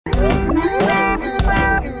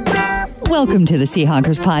Welcome to the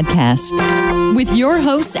Seahawkers podcast with your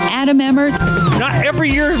hosts, Adam Emmert. Not every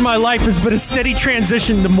year of my life has been a steady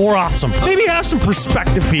transition to more awesome. Maybe have some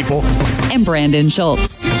perspective, people. And Brandon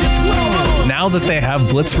Schultz. Now that they have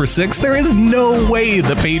Blitz for 6, there is no way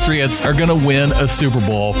the Patriots are going to win a Super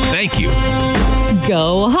Bowl. Thank you.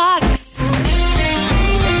 Go Hawks!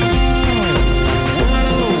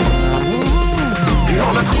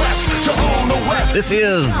 This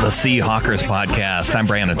is the Seahawkers podcast. I'm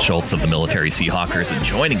Brandon Schultz of the Military Seahawkers, and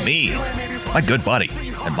joining me, my good buddy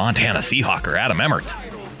and Montana Seahawker, Adam Emmert.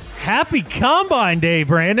 Happy Combine Day,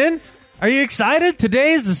 Brandon. Are you excited?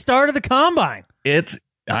 Today is the start of the Combine.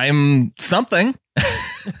 I'm something.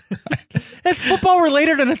 It's football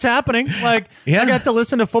related and it's happening. I got to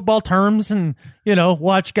listen to football terms and,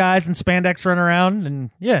 watch guys in spandex run around. And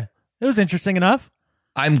it was interesting enough.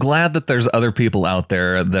 I'm glad that there's other people out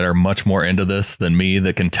there that are much more into this than me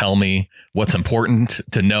that can tell me what's important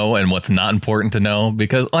to know and what's not important to know.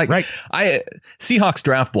 Because Seahawks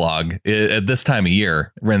draft blog at this time of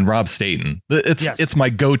year, when Rob Staten, it's my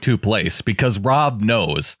go-to place because Rob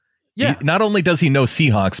knows. Yeah. Not only does he know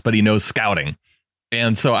Seahawks, but he knows scouting.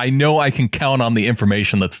 And so I know I can count on the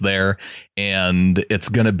information that's there, and it's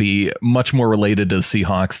going to be much more related to the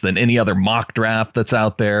Seahawks than any other mock draft that's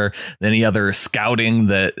out there, than any other scouting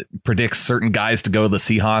that predicts certain guys to go to the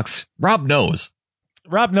Seahawks. Rob knows.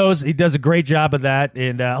 Rob knows. He does a great job of that,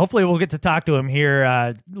 and hopefully we'll get to talk to him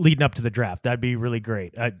here leading up to the draft. That'd be really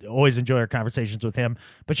great. I always enjoy our conversations with him.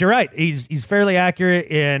 But you're right. He's fairly accurate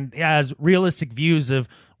and has realistic views of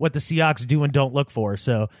what the Seahawks do and don't look for.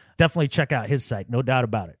 So definitely check out his site. No doubt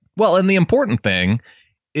about it. Well, and the important thing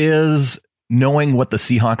is knowing what the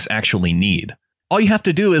Seahawks actually need. All you have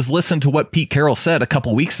to do is listen to what Pete Carroll said a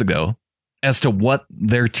couple weeks ago as to what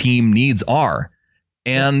their team needs are.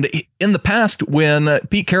 And in the past, when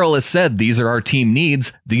Pete Carroll has said, these are our team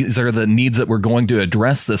needs, these are the needs that we're going to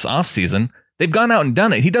address this offseason, they've gone out and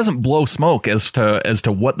done it. He doesn't blow smoke as to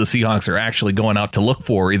what the Seahawks are actually going out to look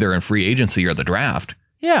for, either in free agency or the draft.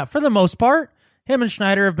 Yeah, for the most part, him and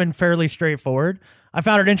Schneider have been fairly straightforward. I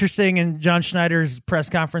found it interesting in John Schneider's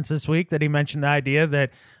press conference this week that he mentioned the idea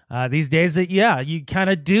that these days that, you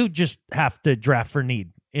kind of do just have to draft for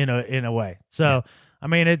need in a way. So, I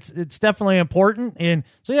mean, it's definitely important. And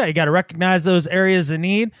so, you got to recognize those areas of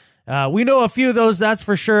need. We know a few of those, that's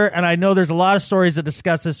for sure. And I know there's a lot of stories to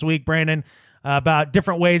discuss this week, Brandon, about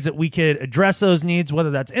different ways that we could address those needs,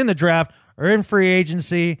 whether that's in the draft or in free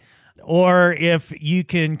agency, or if you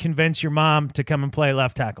can convince your mom to come and play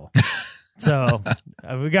left tackle. So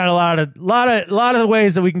we got a lot of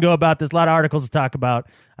ways that we can go about this. A lot of articles to talk about.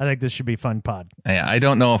 I think this should be a fun pod. Yeah, I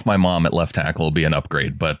don't know if my mom at left tackle will be an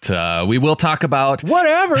upgrade, but we will talk about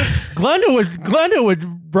whatever. Glenda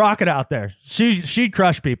would rock it out there. She'd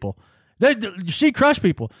crush people. She'd crush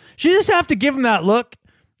people. She just have to give them that look,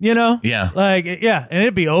 Yeah. And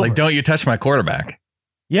it'd be over. Like, don't you touch my quarterback.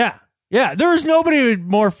 Yeah. Yeah. There's nobody who would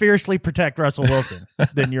more fiercely protect Russell Wilson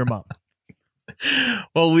than your mom.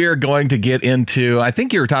 Well, we are going to get into, I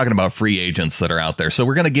think you were talking about free agents that are out there. So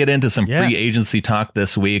we're going to get into some free agency talk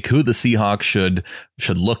this week, who the Seahawks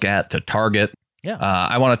should look at to target. Yeah.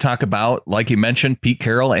 I want to talk about, like you mentioned, Pete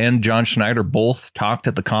Carroll and John Schneider both talked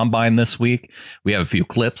at the Combine this week. We have a few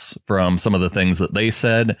clips from some of the things that they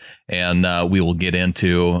said, and we will get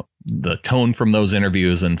into the tone from those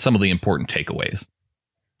interviews and some of the important takeaways.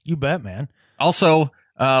 You bet, man. Also,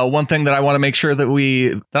 one thing that I want to make sure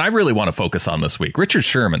that I really want to focus on this week, Richard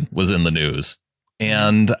Sherman was in the news,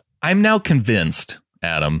 and I'm now convinced,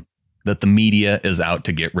 Adam, that the media is out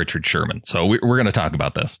to get Richard Sherman. So we're going to talk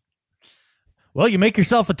about this. Well, you make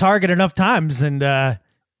yourself a target enough times, and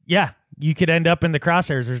you could end up in the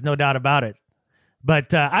crosshairs. There's no doubt about it.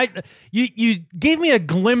 But you gave me a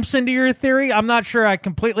glimpse into your theory. I'm not sure I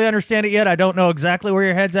completely understand it yet. I don't know exactly where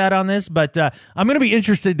your head's at on this, but I'm going to be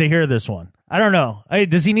interested to hear this one. I don't know.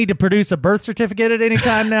 Does he need to produce a birth certificate at any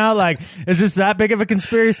time now? Is this that big of a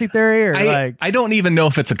conspiracy theory? Or I don't even know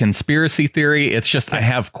if it's a conspiracy theory. It's just I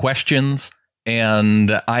have questions,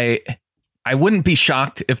 and I wouldn't be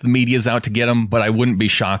shocked if the media's out to get him, but I wouldn't be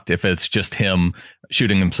shocked if it's just him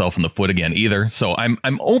shooting himself in the foot again either. So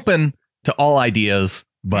I'm open to all ideas,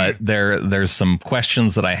 but there's some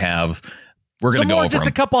questions that I have. We're going to go over just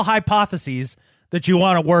them. A couple hypotheses that you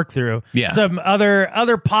want to work through. Yeah. Some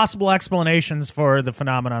other possible explanations for the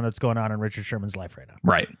phenomenon that's going on in Richard Sherman's life right now.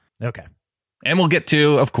 Right. Okay. And we'll get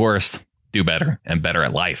to, of course, do better and better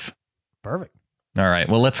at life. Perfect. All right.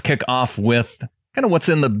 Well, let's kick off with kind of what's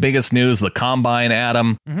in the biggest news, the Combine,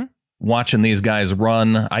 Adam. Mm-hmm. Watching these guys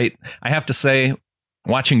run. I have to say,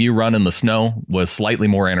 Watching you run in the snow was slightly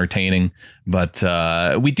more entertaining, but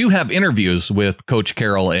we do have interviews with Coach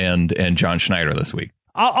Carroll and John Schneider this week.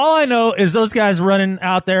 All I know is those guys running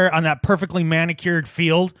out there on that perfectly manicured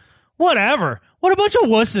field. Whatever. What a bunch of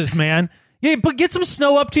wusses, man. Yeah, but get some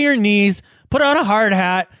snow up to your knees, put on a hard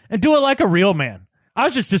hat, and do it like a real man. I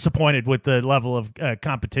was just disappointed with the level of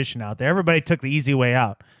competition out there. Everybody took the easy way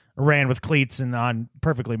out. Ran with cleats and on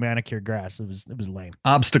perfectly manicured grass. It was lame.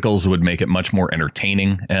 Obstacles would make it much more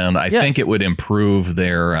entertaining, and I think it would improve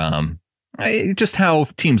their just how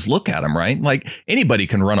teams look at them, right? Like anybody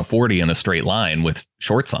can run a 40 in a straight line with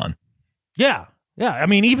shorts on. Yeah. I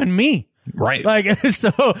mean, even me. Right. Like,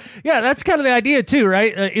 so, yeah, that's kind of the idea too,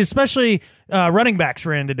 right? Especially running backs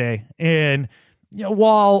ran today. And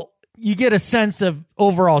while you get a sense of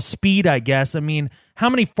overall speed, I guess, I mean, how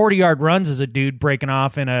many 40-yard runs is a dude breaking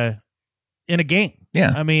off in a game?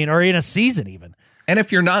 Yeah. I mean, or in a season even. And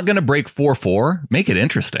if you're not going to break 4.4, make it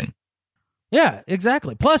interesting. Yeah,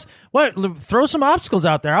 exactly. Plus, throw some obstacles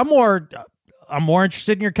out there. I'm more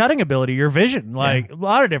interested in your cutting ability, your vision, like a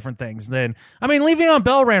lot of different things. Le'Veon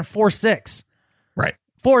Bell ran 4.6. Right.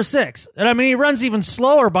 4.6. And I mean, he runs even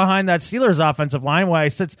slower behind that Steelers offensive line while he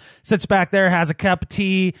sits back there, has a cup of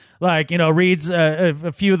tea, reads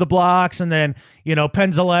a few of the blocks, and then,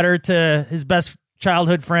 pens a letter to his best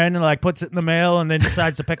childhood friend and puts it in the mail and then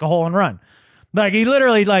decides to pick a hole and run. Like he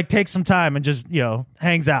literally takes some time and just,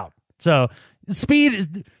 hangs out. So speed is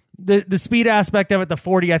the speed aspect of it. The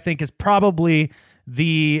 40, I think, is probably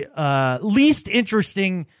the least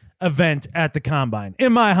interesting event at the combine,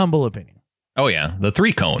 in my humble opinion. Oh yeah, the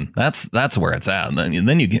 3-cone. That's where it's at. And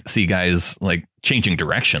then you see guys changing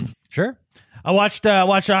directions. Sure. I watched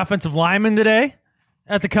offensive linemen today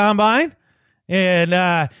at the combine, and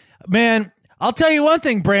man, I'll tell you one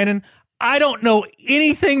thing, Brandon. I don't know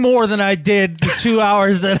anything more than I did the 2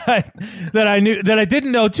 hours that I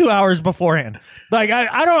didn't know 2 hours beforehand.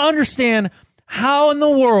 I don't understand how in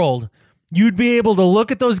the world you'd be able to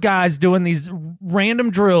look at those guys doing these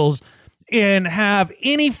random drills and have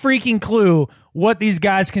any freaking clue what these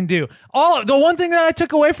guys can do. The one thing that I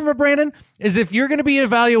took away from it, Brandon, is if you're going to be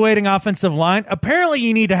evaluating offensive line, apparently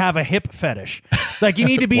you need to have a hip fetish. You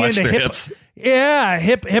need to be into hips. Yeah,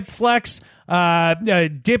 hip flex.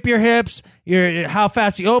 Dip your hips. How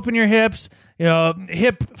fast you open your hips.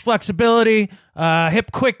 Hip flexibility,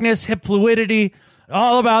 hip quickness, hip fluidity.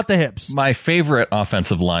 All about the hips. My favorite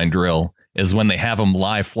offensive line drill is when they have them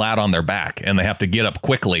lie flat on their back and they have to get up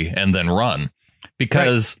quickly and then run.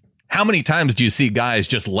 Because how many times do you see guys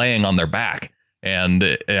just laying on their back?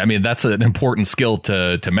 And I mean, that's an important skill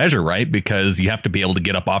to measure, right? Because you have to be able to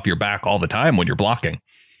get up off your back all the time when you're blocking.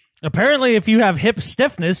 Apparently, if you have hip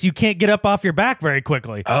stiffness, you can't get up off your back very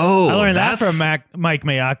quickly. Oh, I learned that from Mike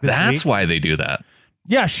Mayock this week. That's why they do that.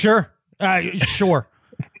 Yeah, sure. Sure.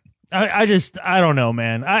 I don't know,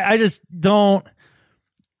 man. I just don't.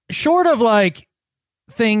 Short of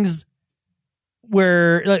things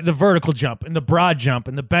where the vertical jump and the broad jump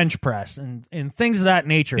and the bench press and things of that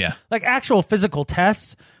nature, actual physical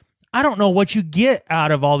tests, I don't know what you get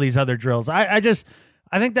out of all these other drills. I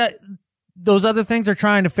think that those other things are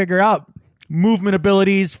trying to figure out movement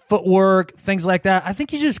abilities, footwork, things like that. I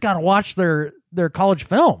think you just got to watch their college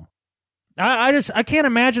film. I can't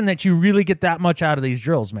imagine that you really get that much out of these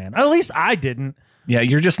drills, man. At least I didn't. Yeah,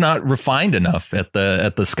 you're just not refined enough at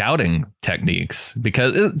the scouting techniques,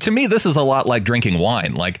 because to me, this is a lot like drinking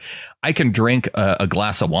wine. I can drink a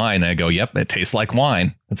glass of wine and I go, yep, it tastes like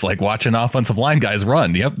wine. It's like watching offensive line guys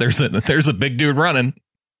run. Yep, there's a big dude running.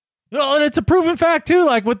 Well, and it's a proven fact too.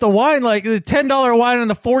 With the wine, the $10 wine and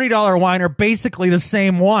the $40 wine are basically the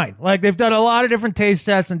same wine. They've done a lot of different taste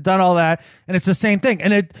tests and done all that, and it's the same thing.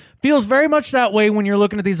 And it feels very much that way when you're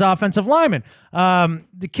looking at these offensive linemen.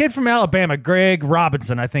 The kid from Alabama, Greg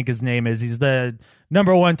Robinson, I think his name is. He's the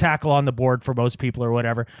number one tackle on the board for most people or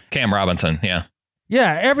whatever. Cam Robinson, yeah.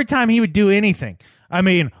 Yeah, every time he would do anything. I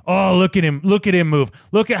mean, look at him move.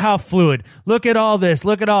 Look at how fluid. Look at all this.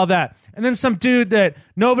 Look at all that. And then some dude that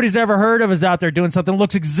nobody's ever heard of is out there doing something,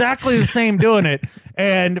 looks exactly the same doing it.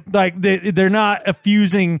 And they're not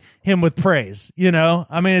effusing him with praise,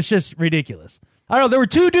 I mean, it's just ridiculous. I don't know. There were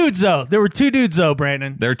two dudes though,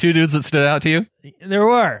 Brandon. There were two dudes that stood out to you? There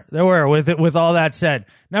were with all that said.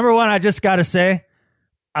 Number one, I just got to say,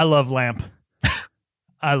 I love Lamp.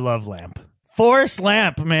 I love Lamp. Forrest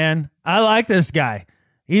Lamp, man. I like this guy.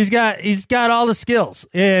 He's got all the skills,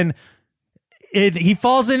 and he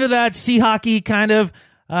falls into that sea hockey kind of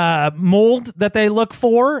mold that they look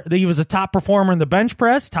for. He was a top performer in the bench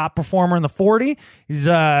press, top performer in the 40.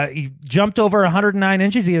 He jumped over 109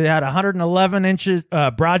 inches. He had 111 inches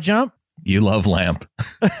broad jump. You love Lamp.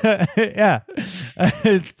 Yeah.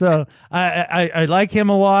 So I like him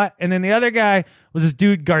a lot. And then the other guy was this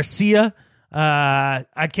dude, Garcia.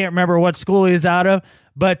 I can't remember what school he's out of,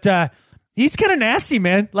 but he's kind of nasty,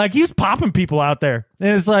 man. Like, he was popping people out there.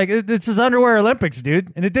 And it's like, it's his underwear Olympics,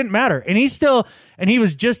 dude. And it didn't matter. And he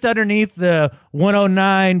was just underneath the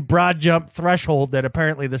 109 broad jump threshold that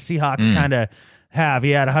apparently the Seahawks kind of have.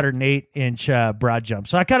 He had a 108-inch broad jump.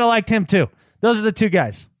 So I kind of liked him too. Those are the two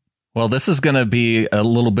guys. Well, this is going to be a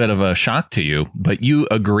little bit of a shock to you, but you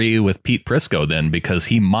agree with Pete Prisco then, because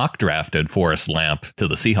he mock drafted Forrest Lamp to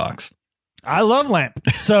the Seahawks. I love Lamp,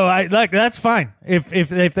 so that's fine.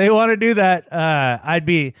 If they want to do that, I'd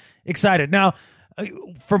be excited. Now,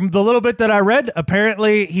 from the little bit that I read,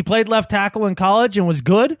 apparently he played left tackle in college and was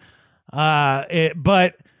good.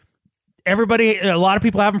 But a lot of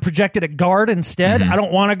people have him projected at guard instead. I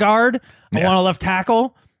don't want a guard. I want a left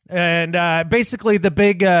tackle. And basically, the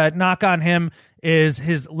big knock on him is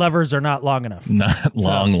his levers are not long enough. Not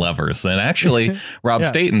long levers. And actually, Rob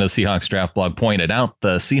Staten, of Seahawks Draft Blog, pointed out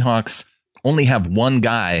the Seahawks only have one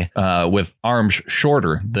guy with arms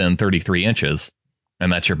shorter than 33 inches,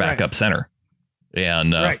 and that's your backup center.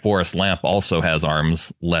 And Forrest Lamp also has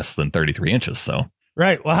arms less than 33 inches. So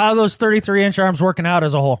well, how are those 33-inch arms working out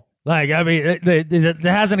as a whole? Like, I mean, it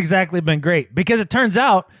hasn't exactly been great, because it turns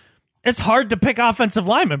out it's hard to pick offensive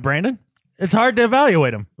linemen, Brandon. It's hard to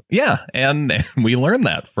evaluate them. Yeah, and we learned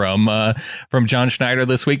that from John Schneider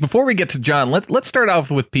this week. Before we get to John, let's start off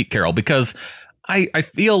with Pete Carroll, because I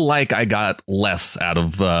feel like I got less out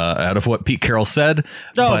of what Pete Carroll said.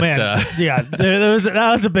 Oh, but, man. That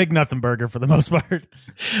was a big nothing burger for the most part.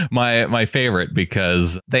 My favorite,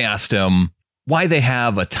 because they asked him why they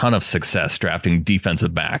have a ton of success drafting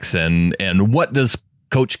defensive backs, and what does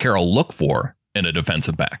Coach Carroll look for in a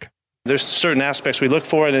defensive back? There's certain aspects we look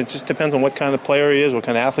for, and it just depends on what kind of player he is, what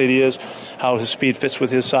kind of athlete he is, how his speed fits with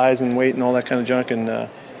his size and weight and all that kind of junk. And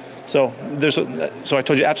so I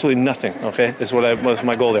told you absolutely nothing. Okay, is what was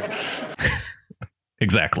my goal there.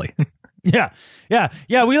 Exactly. Yeah.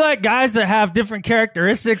 We like guys that have different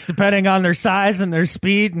characteristics depending on their size and their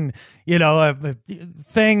speed and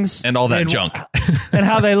things and all that junk and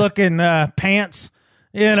how they look in pants.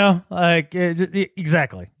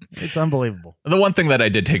 Exactly. It's unbelievable. The one thing that I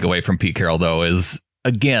did take away from Pete Carroll, though, is,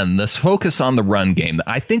 again, this focus on the run game.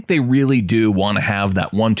 I think they really do want to have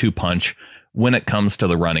that 1-2 punch when it comes to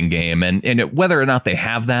the running game. And whether or not they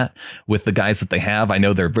have that with the guys that they have, I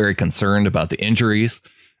know they're very concerned about the injuries.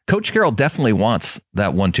 Coach Carroll definitely wants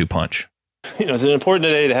that 1-2 punch. It's important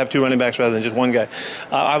today to have two running backs rather than just one guy.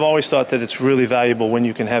 I've always thought that it's really valuable when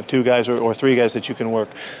you can have two guys or three guys that you can work,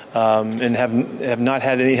 and have not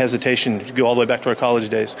had any hesitation to go all the way back to our college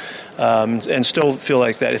days, and still feel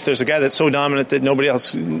like that. If there's a guy that's so dominant that nobody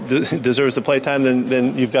else deserves the play time,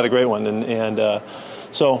 then you've got a great one. And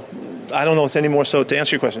so I don't know if any more so, to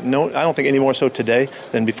answer your question, no, I don't think any more so today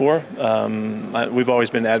than before. We've always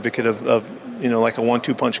been an advocate of like a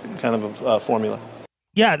 1-2 punch kind of a formula.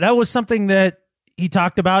 Yeah, that was something that he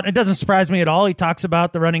talked about. It doesn't surprise me at all. He talks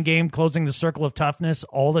about the running game, closing the circle of toughness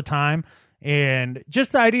all the time. And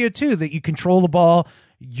just the idea, too, that you control the ball.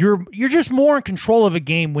 You're just more in control of a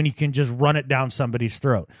game when you can just run it down somebody's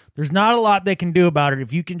throat. There's not a lot they can do about it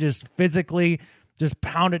if you can just physically just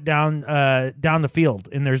pound it down the field,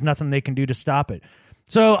 and there's nothing they can do to stop it.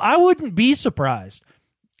 So I wouldn't be surprised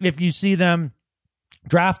if you see them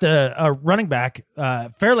draft a running back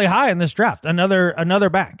fairly high in this draft, another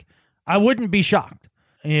back. I wouldn't be shocked.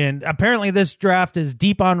 And apparently this draft is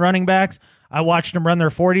deep on running backs. I watched them run their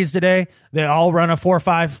 40s today. They all run a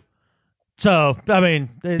 4.5. So, I mean,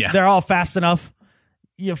 they're all fast enough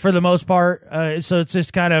for the most part. So it's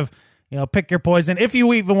just kind of, pick your poison. If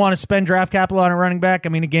you even want to spend draft capital on a running back, I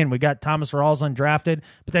mean, again, we got Thomas Rawls undrafted,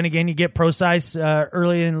 but then again, you get Procise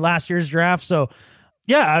early in last year's draft. So,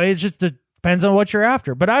 yeah, I mean, it's just depends on what you're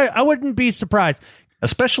after. But I wouldn't be surprised.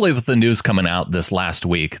 Especially with the news coming out this last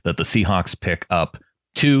week that the Seahawks pick up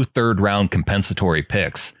 2 third-round compensatory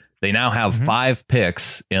picks. They now have 5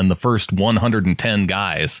 picks in the first 110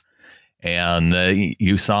 guys. And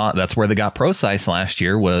you saw that's where they got Procise last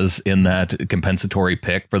year, was in that compensatory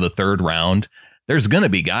pick for the 3rd round. There's going to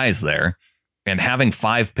be guys there. And having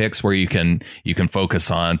 5 picks where you can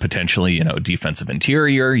focus on potentially, defensive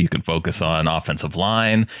interior, you can focus on offensive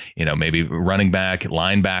line, maybe running back,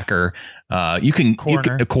 linebacker,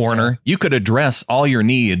 corner. You could address all your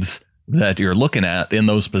needs that you're looking at in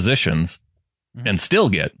those positions and still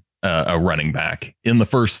get a running back in the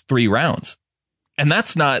first 3 rounds. And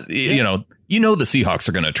that's not, the Seahawks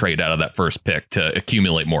are going to trade out of that first pick to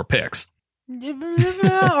accumulate more picks.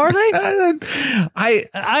 Are they?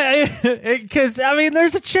 Because I mean,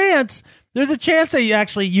 there's a chance that you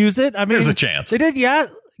actually use it. I mean, there's a chance they did. Yeah.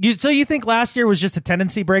 So you think last year was just a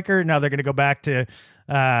tendency breaker? Now they're going to go back to,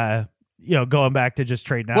 going back to just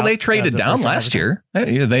trading out. Well, they traded down last year.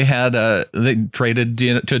 They had they traded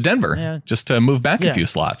to Denver just to move back a few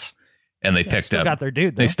slots. And they picked up. Got their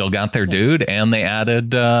dude. They still got their dude, and they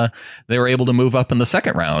added. They were able to move up in the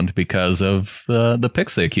second round because of the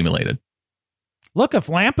picks they accumulated. Look, if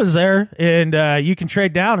Lamp is there and you can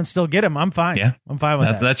trade down and still get him, I'm fine. Yeah, I'm fine with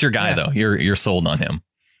that. That's your guy, though. You're sold on him.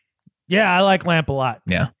 Yeah, I like Lamp a lot.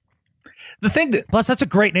 Yeah. The thing that plus that's a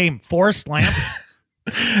great name, Forrest Lamp.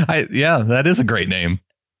 That is a great name.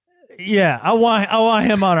 Yeah, I want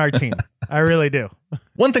him on our team. I really do.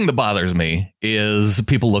 One thing that bothers me is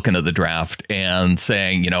people looking at the draft and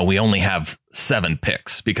saying, we only have 7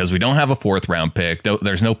 picks because we don't have a 4th round pick.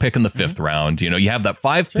 There's no pick in the 5th round. You have that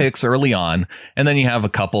 5 picks early on, and then you have a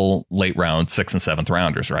couple late round 6th and 7th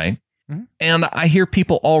rounders, right? Mm-hmm. And I hear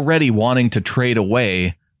people already wanting to trade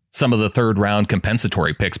away some of the 3rd round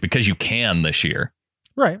compensatory picks because you can this year.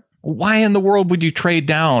 Right. Why in the world would you trade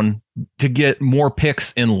down to get more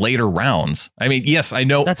picks in later rounds? I mean, yes, I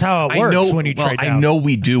know that's how it works when you trade down. I know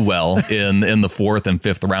we do well in the 4th and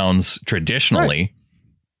 5th rounds traditionally, right.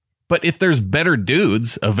 But if there's better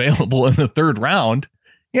dudes available in the 3rd round,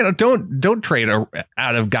 don't trade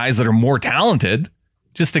out of guys that are more talented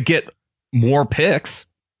just to get more picks.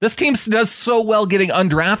 This team does so well getting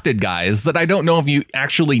undrafted guys that I don't know if you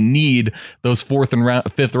actually need those 4th and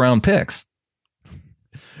 5th round picks.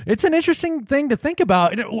 It's an interesting thing to think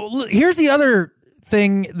about. Here's the other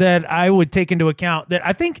thing that I would take into account that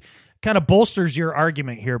I think kind of bolsters your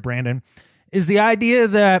argument here, Brandon, is the idea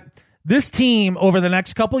that this team over the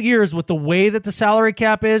next couple of years, with the way that the salary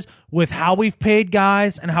cap is, with how we've paid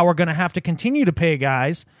guys and how we're going to have to continue to pay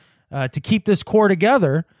guys to keep this core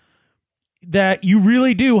together, that you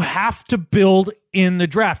really do have to build in the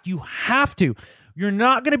draft. You have to. You're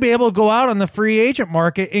not going to be able to go out on the free agent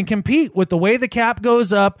market and compete with the way the cap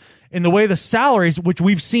goes up and the way the salaries, which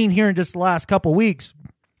we've seen here in just the last couple of weeks,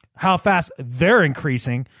 how fast they're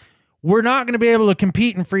increasing. We're not going to be able to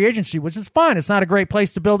compete in free agency, which is fine. It's not a great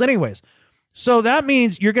place to build anyways. So that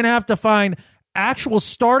means you're going to have to find actual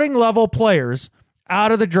starting level players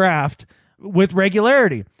out of the draft with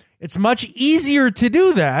regularity. It's much easier to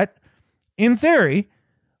do that, in theory,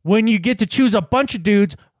 when you get to choose a bunch of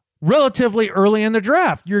dudes relatively early in the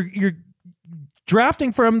draft. You're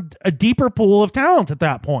drafting from a deeper pool of talent at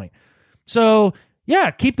that point. So,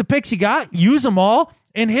 yeah, keep the picks you got, use them all,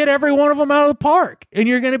 and hit every one of them out of the park, and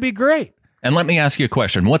you're going to be great. And let me ask you a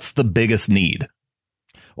question. What's the biggest need?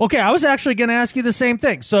 Okay, I was actually going to ask you the same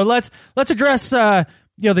thing. So let's address the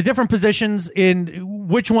different positions in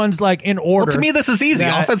which ones like in order. Well, to me, this is easy.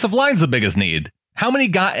 Offensive line's the biggest need. How many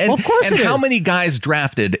guys? And, of course, and how many guys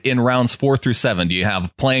drafted in rounds 4 through 7 do you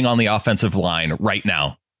have playing on the offensive line right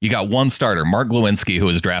now? You got one starter, Mark Glowinski, who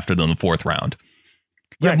was drafted in the 4th round.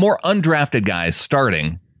 You have more undrafted guys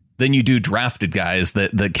starting than you do drafted guys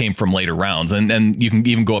that came from later rounds, and you can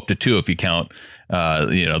even go up to 2 if you count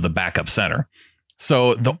the backup center.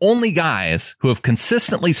 So the only guys who have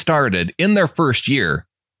consistently started in their first year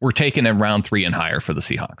were taken in round 3 and higher for the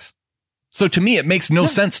Seahawks. So to me, it makes no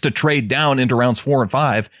sense to trade down into rounds 4 and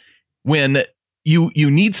 5 when you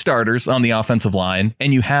need starters on the offensive line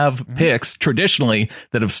and you have picks traditionally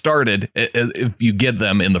that have started if you get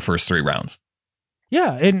them in the first 3 rounds.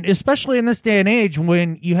 Yeah, and especially in this day and age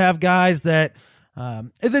when you have guys that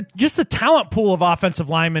just the talent pool of offensive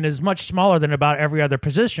linemen is much smaller than about every other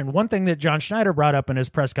position. One thing that John Schneider brought up in his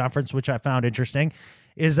press conference, which I found interesting,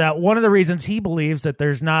 is that one of the reasons he believes that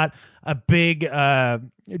there's not a big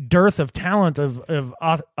dearth of talent of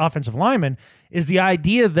offensive linemen is the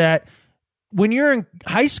idea that when you're in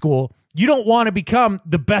high school, you don't want to become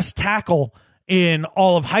the best tackle in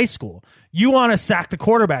all of high school. You want to sack the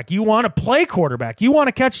quarterback. You want to play quarterback. You want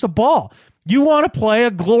to catch the ball. You want to play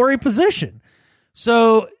a glory position.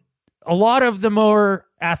 So a lot of the more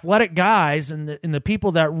athletic guys and the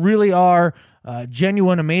people that really are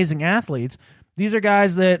genuine, amazing athletes, these are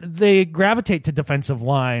guys that they gravitate to defensive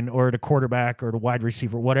line or to quarterback or to wide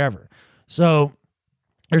receiver, whatever. So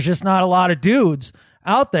there's just not a lot of dudes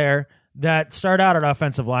out there that start out at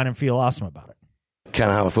offensive line and feel awesome about it. Kind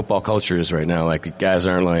of how the football culture is right now. Like, guys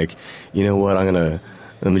aren't like, you know what,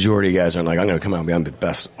 the majority of guys aren't like, I'm going to come out and be the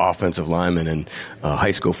best offensive lineman in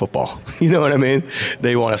high school football. You know what I mean?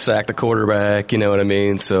 They want to sack the quarterback, you know what I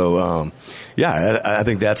mean? So, I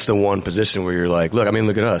think that's the one position where you're like, look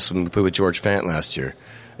at us. When we played with George Fant last year.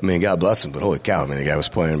 I mean, God bless him, but holy cow, the guy was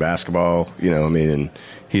playing basketball, and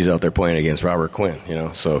he's out there playing against Robert Quinn,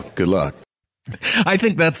 so good luck. I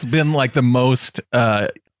think that's been like the most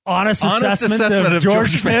honest assessment of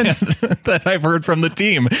George fans that I've heard from the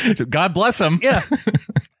team. God bless him. Yeah.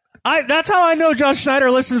 That's how I know John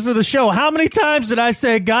Schneider listens to the show. How many times did I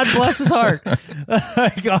say, God bless his heart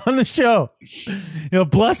like, on the show?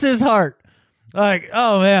 Bless his heart. Like,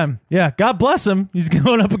 oh, man. Yeah, God bless him. He's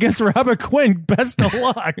going up against Robert Quinn. Best of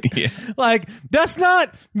luck. Yeah. Like, that's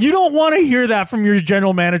not, you don't want to hear that from your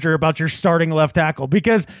general manager about your starting left tackle,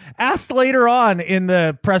 because asked later on in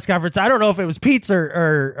the press conference, I don't know if it was Pete's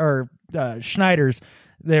or Schneider's,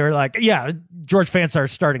 they were like, yeah, George Fant's our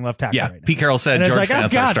starting left tackle. Yeah, right now. Pete Carroll said George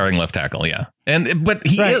Fant's our starting left tackle. Yeah, but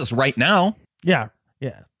he is right now. Yeah.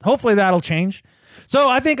 Hopefully that'll change. So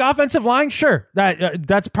I think offensive line, sure,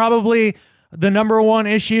 that's probably the number one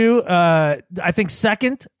issue. I think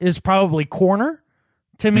second is probably corner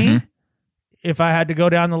to me. If I had to go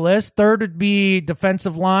down the list, third would be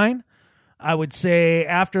defensive line. I would say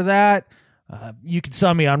after that, you could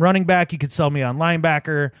sell me on running back. You could sell me on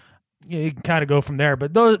linebacker. You can kind of go from there,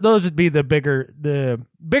 but those would be the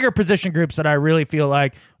bigger position groups that I really feel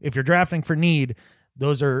like if you're drafting for need,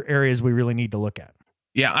 those are areas we really need to look at.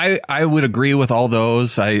 Yeah, I would agree with all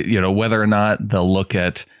those. Whether or not they'll look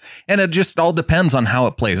at, and it just all depends on how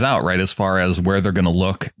it plays out, right? As far as where they're going to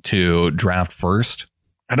look to draft first.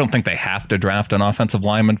 I don't think they have to draft an offensive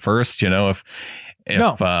lineman first. If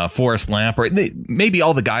Forrest Lamp, or maybe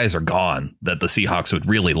all the guys are gone that the Seahawks would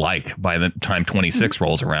really like by the time 26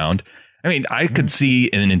 rolls around. I mean, I could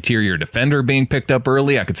see an interior defender being picked up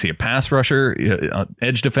early. I could see a pass rusher,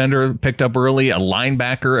 edge defender picked up early, a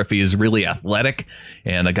linebacker if he is really athletic,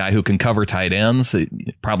 and a guy who can cover tight ends.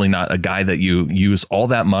 Probably not a guy that you use all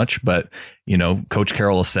that much, but Coach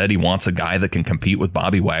Carroll has said he wants a guy that can compete with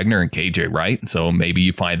Bobby Wagner and KJ Wright. So maybe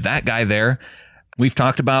you find that guy there. We've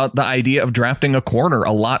talked about the idea of drafting a corner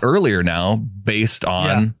a lot earlier now based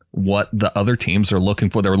on what the other teams are looking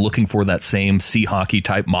for. They're looking for that same Seahawks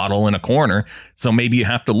type model in a corner. So maybe you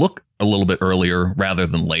have to look a little bit earlier rather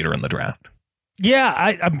than later in the draft.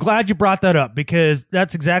 Yeah, I'm glad you brought that up, because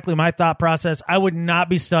that's exactly my thought process. I would not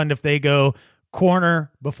be stunned if they go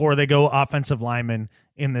corner before they go offensive lineman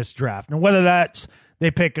in this draft. And whether that's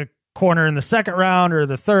they pick a corner in the second round or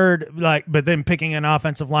the third, but then picking an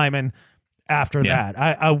offensive lineman after that.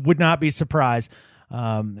 I would not be surprised.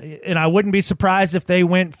 And I wouldn't be surprised if they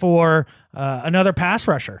went for another pass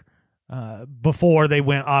rusher before they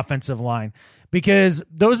went offensive line, because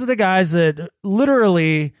those are the guys that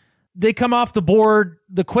literally they come off the board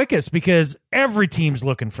the quickest, because every team's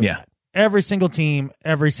looking for that. Every single team,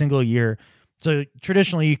 every single year. So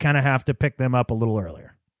traditionally you kind of have to pick them up a little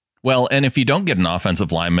earlier. Well, and if you don't get an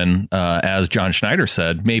offensive lineman, as John Schneider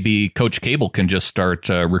said, maybe Coach Cable can just start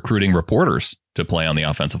recruiting reporters to play on the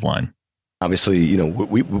offensive line. Obviously,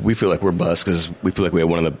 we feel like we're bust because we feel like we have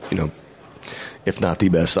one of the, if not the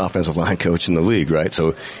best offensive line coach in the league, right?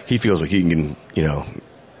 So he feels like he can,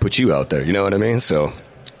 put you out there. You know what I mean? So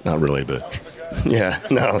not really, but yeah,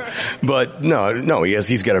 no. But no,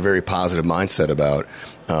 he's got a very positive mindset about,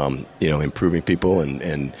 improving people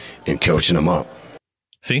and coaching them up.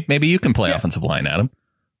 See, maybe you can play offensive line, Adam.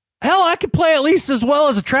 Hell, I could play at least as well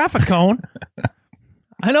as a traffic cone.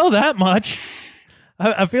 I know that much.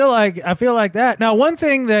 I feel like that. Now, one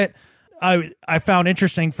thing that I found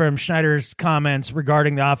interesting from Schneider's comments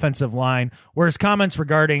regarding the offensive line were his comments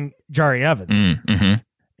regarding Jari Evans. Mm-hmm.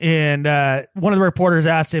 And one of the reporters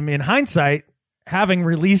asked him, in hindsight, having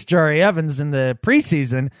released Jari Evans in the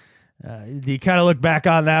preseason, do you kind of look back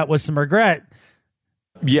on that with some regret?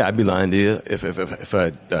 Yeah, I'd be lying to you if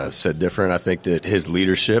I said different. I think that his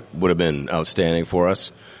leadership would have been outstanding for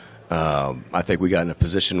us. I think we got in a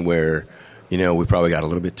position where, we probably got a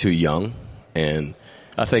little bit too young. And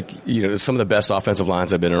I think, some of the best offensive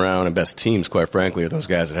lines I've been around and best teams, quite frankly, are those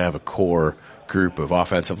guys that have a core group of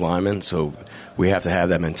offensive linemen. So we have to have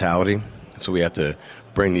that mentality. So we have to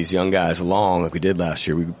bring these young guys along like we did last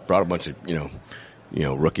year. We brought a bunch of,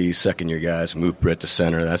 rookies, second-year guys, moved Britt to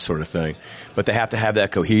center, that sort of thing. But they have to have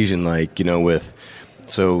that cohesion,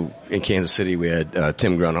 so in Kansas City we had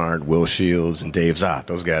Tim Grunhard, Will Shields, and Dave Zott.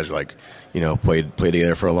 Those guys were played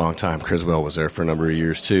together for a long time. Criswell was there for a number of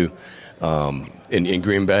years too. In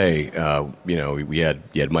Green Bay, we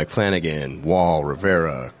had Mike Flanagan, Wall,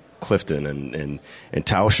 Rivera, Clifton, and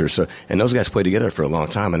Tauscher. So, and those guys played together for a long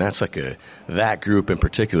time, and that's that group in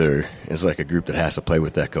particular is like a group that has to play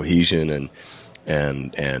with that cohesion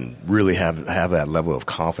and really have that level of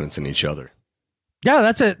confidence in each other.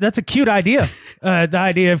 Yeah, that's a cute idea. The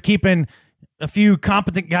idea of keeping a few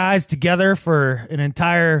competent guys together for an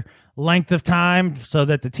entire length of time so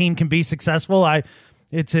that the team can be successful.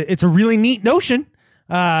 It's a really neat notion.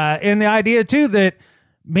 And the idea too that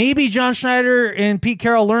maybe John Schneider and Pete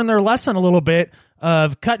Carroll learned their lesson a little bit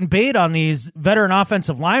of cutting bait on these veteran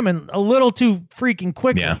offensive linemen a little too freaking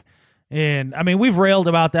quickly. Yeah. And I mean, we've railed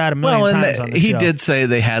about that a million times on the show. He did say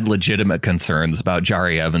they had legitimate concerns about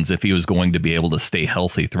Jari Evans if he was going to be able to stay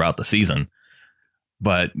healthy throughout the season.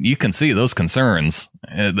 But you can see those concerns,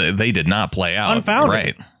 they did not play out. Unfounded.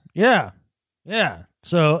 Right. Yeah. Yeah.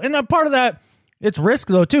 So, and that part of that, it's risk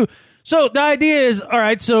though, too. So the idea is, all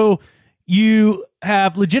right, so you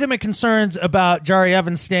have legitimate concerns about Jari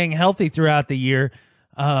Evans staying healthy throughout the year.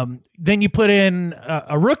 Then you put in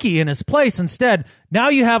a rookie in his place instead. Now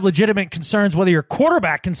you have legitimate concerns whether your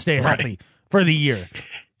quarterback can stay healthy for the year.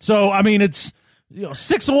 So, I mean, it's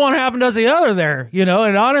 6 of one, half and does the other there,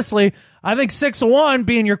 and honestly, I think 6 of one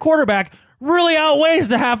being your quarterback really outweighs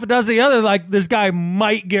the half a dozen the other. Like, this guy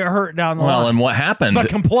might get hurt down the line. Well, and what happened? But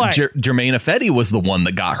can play. Jermaine Ifedi was the one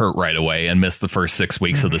that got hurt right away and missed the first 6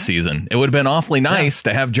 weeks of the season. It would have been awfully nice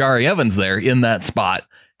to have Jari Evans there in that spot,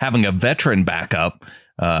 having a veteran backup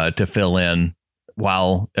to fill in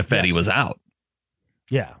while Ifedi was out.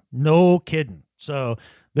 Yeah, no kidding. So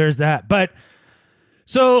there's that. But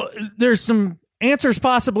so there's some answers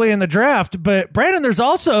possibly in the draft, but Brandon, there's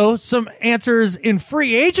also some answers in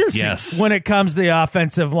free agency when it comes to the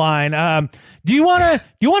offensive line. Do you want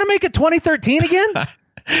to make it 2013 again?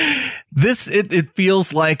 It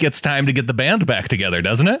feels like it's time to get the band back together,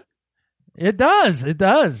 doesn't it? It does. It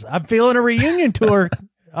does. I'm feeling a reunion tour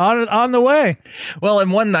on the way. Well,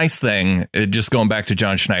 and one nice thing, just going back to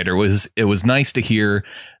John Schneider, was it was nice to hear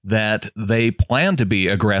that they plan to be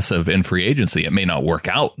aggressive in free agency. It may not work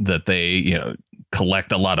out that they,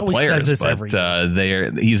 collect a lot of players,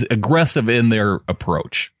 but he's aggressive in their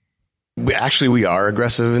approach. We are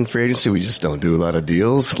aggressive in free agency. We just don't do a lot of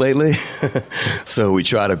deals lately. So we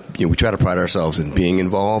try to pride ourselves in being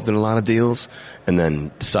involved in a lot of deals and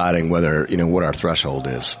then deciding whether, what our threshold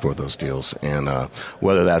is for those deals and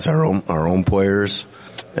whether that's our own players.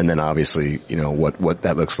 And then obviously, what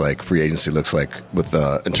that looks like, free agency looks like with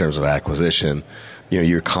in terms of acquisition.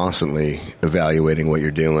 You're constantly evaluating what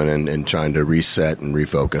you're doing and trying to reset and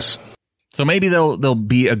refocus. So maybe they'll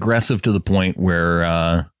be aggressive to the point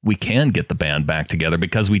where we can get the band back together,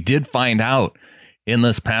 because we did find out in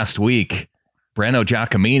this past week, Breno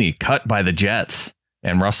Giacomini cut by the Jets,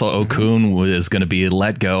 and Russell Okung is going to be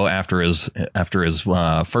let go after his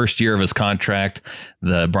first year of his contract.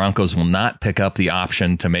 The Broncos will not pick up the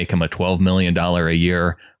option to make him a $12 million a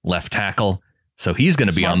year left tackle, so he's going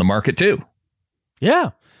to be on the market too.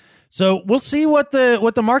 Yeah. So we'll see what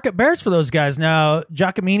the market bears for those guys. Now,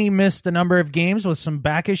 Giacomini missed a number of games with some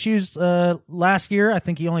back issues last year. I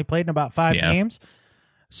think he only played in about 5 games.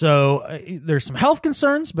 So there's some health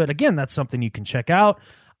concerns, but again, that's something you can check out.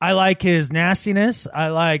 I like his nastiness. I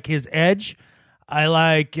like his edge.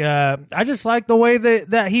 I just like the way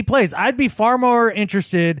that he plays. I'd be far more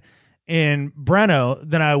interested in Breno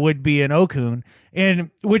than I would be in Okung, and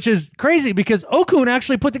which is crazy because Okung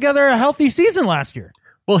actually put together a healthy season last year.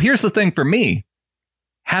 Well, here's the thing for me.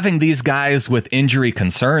 Having these guys with injury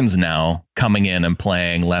concerns now coming in and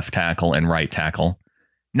playing left tackle and right tackle,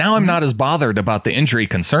 now I'm not as bothered about the injury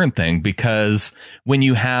concern thing, because when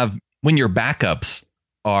your backups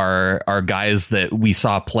are guys that we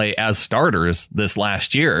saw play as starters this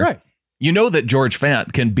last year, that George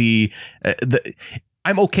Fant can be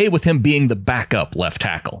I'm okay with him being the backup left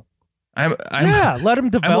tackle. Let him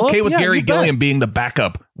develop. I'm okay with Gary Gilliam being the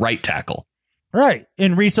backup right tackle. Right.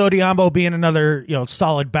 And Reese Odiambo being another,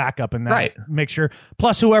 solid backup in that mixture,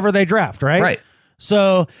 plus whoever they draft, right? Right.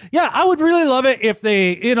 So, I would really love it if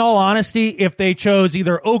they, in all honesty, if they chose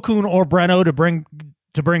either Okung or Breno to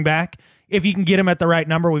bring back, if you can get him at the right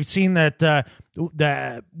number. We've seen that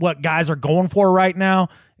what guys are going for right now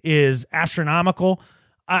is astronomical.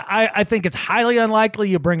 I think it's highly unlikely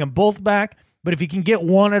you bring them both back, but if you can get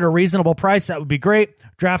one at a reasonable price, that would be great.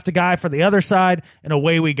 Draft a guy for the other side, and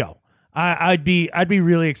away we go. I'd be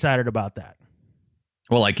really excited about that.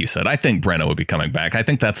 Well, like you said, I think Breno would be coming back. I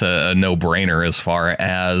think that's a no-brainer as far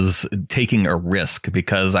as taking a risk,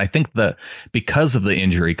 because I think because of the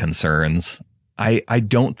injury concerns, I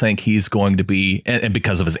don't think he's going to be, and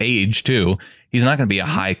because of his age too, he's not going to be a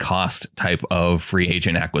high-cost type of free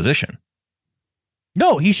agent acquisition.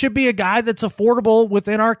 No, he should be a guy that's affordable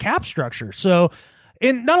within our cap structure. So,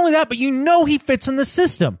 and not only that, but he fits in the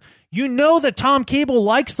system. That Tom Cable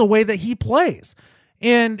likes the way that he plays.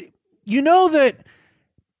 And that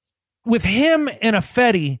with him and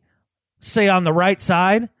Ifedi, say on the right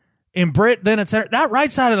side, and Britt then at center, that right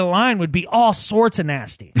side of the line would be all sorts of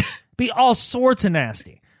nasty.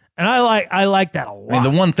 And I like that a lot. I mean,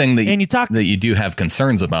 the one thing that that you do have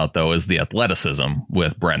concerns about, though, is the athleticism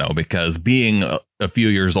with Breno, because being a few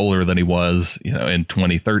years older than he was, in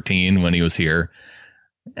 2013 when he was here,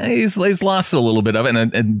 he's lost a little bit of it,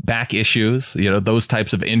 and back issues. Those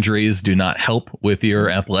types of injuries do not help with your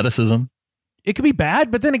athleticism. It could be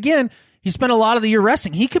bad, but then again, he spent a lot of the year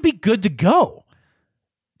resting. He could be good to go.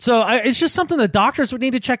 So it's just something that doctors would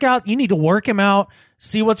need to check out. You need to work him out,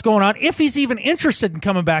 see what's going on, if he's even interested in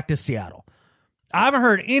coming back to Seattle. I haven't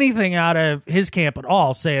heard anything out of his camp at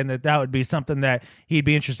all saying that would be something that he'd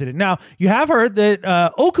be interested in. Now, you have heard that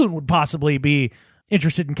Okung would possibly be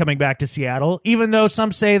interested in coming back to Seattle, even though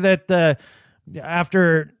some say that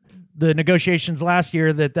after the negotiations last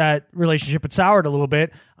year that relationship had soured a little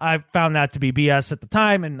bit. I found that to be BS at the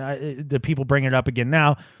time, and the people bring it up again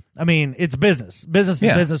now. I mean, it's business. Business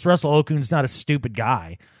is business. Russell Okung's not a stupid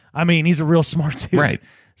guy. I mean, he's a real smart dude. Right.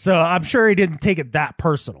 So I'm sure he didn't take it that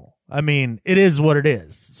personal. I mean, it is what it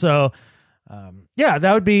is. So,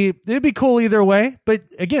 it'd be cool either way. But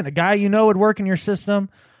again, a guy would work in your system.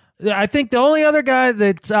 I think the only other guy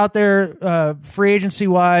that's out there free agency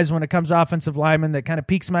wise when it comes to offensive lineman that kind of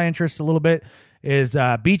piques my interest a little bit is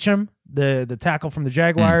Beachum, the tackle from the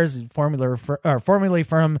Jaguars, formerly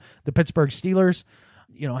from the Pittsburgh Steelers.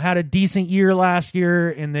 Had a decent year last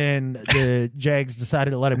year, and then the Jags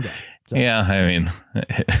decided to let him go. So. Yeah, I mean,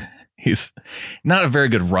 he's not a very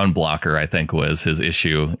good run blocker, I think, was his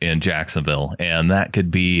issue in Jacksonville. And that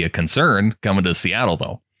could be a concern coming to Seattle,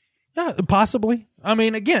 though. Yeah, possibly. I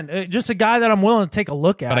mean, again, just a guy that I'm willing to take a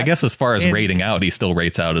look at. But I guess as far as rating out, he still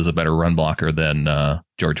rates out as a better run blocker than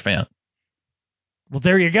George Fant. Well,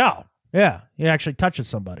 there you go. Yeah, he actually touches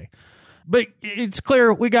somebody. But it's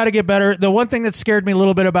clear we got to get better. The one thing that scared me a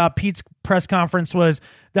little bit about Pete's press conference was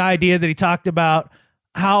the idea that he talked about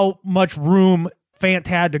how much room Fant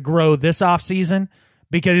had to grow this offseason,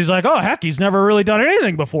 because he's like, oh, heck, he's never really done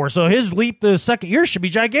anything before, so his leap the second year should be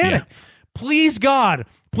gigantic. Yeah. Please, God,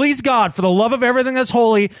 for the love of everything that's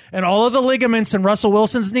holy and all of the ligaments in Russell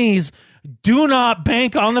Wilson's knees, do not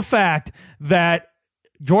bank on the fact that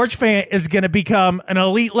George Fant is going to become an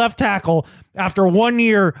elite left tackle after 1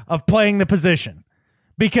 year of playing the position,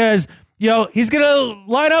 because he's going to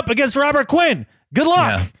line up against Robert Quinn. Good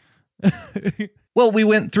luck. Yeah. Well, we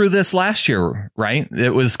went through this last year, right?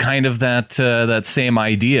 It was kind of that same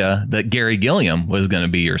idea that Gary Gilliam was going to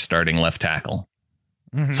be your starting left tackle.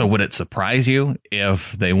 Mm-hmm. So would it surprise you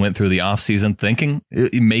if they went through the offseason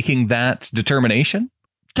making that determination?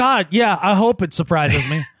 God, yeah, I hope it surprises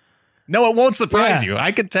me. No, it won't surprise you.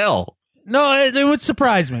 I could tell. No, it would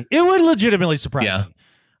surprise me. It would legitimately surprise me.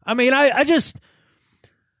 I mean, I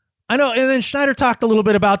know. And then Schneider talked a little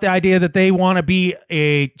bit about the idea that they want to be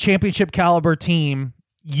a championship caliber team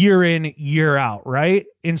year in, year out, right?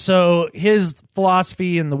 And so his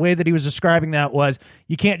philosophy and the way that he was describing that was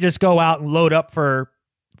you can't just go out and load up for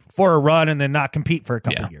a run and then not compete for a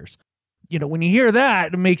couple of years. When you hear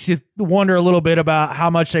that, it makes you wonder a little bit about how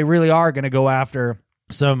much they really are going to go after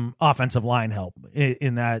some offensive line help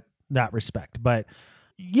in that respect. But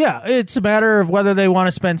yeah, it's a matter of whether they want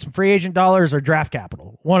to spend some free agent dollars or draft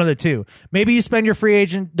capital. One of the two. Maybe you spend your free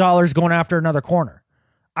agent dollars going after another corner.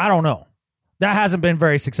 I don't know. That hasn't been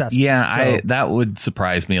very successful. Yeah, that would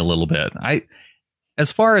surprise me a little bit.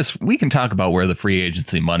 As far as we can talk about where the free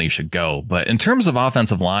agency money should go, but in terms of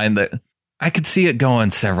offensive line, that I could see it going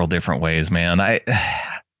several different ways, man.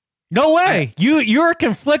 No way. You're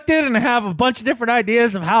conflicted and have a bunch of different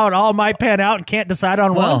ideas of how it all might pan out and can't decide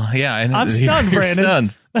on one. Well, yeah. I'm stunned, Brandon.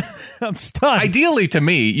 Stunned. I'm stunned. Ideally, to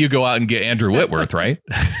me, you go out and get Andrew Whitworth, right?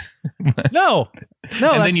 No,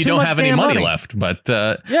 and then you don't have any money left. But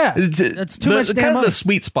that's too much damn money. The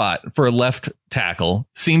sweet spot for a left tackle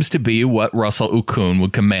seems to be what Russell Okung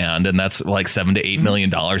would command, and that's like $7 to $8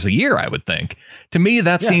 million a year, I would think. To me,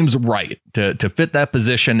 that seems right to fit that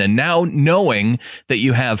position. And now knowing that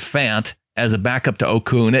you have Fant as a backup to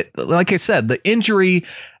Okung, like I said, the injury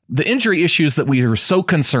issues that we were so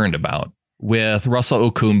concerned about with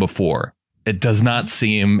Russell Okung before, it does not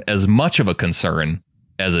seem as much of a concern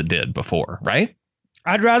as it did before, right?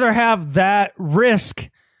 I'd rather have that risk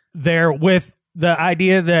there with the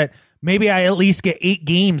idea that maybe I at least get 8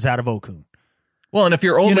 games out of Okung. Well, and if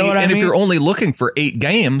you're only if you're only looking for 8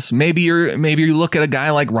 games, maybe you look at a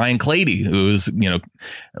guy like Ryan Clady, who's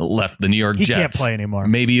left the New York Jets. He can't play anymore.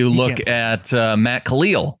 Maybe you look at Matt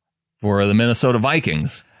Khalil for the Minnesota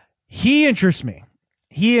Vikings. He interests me.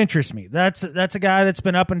 That's a guy that's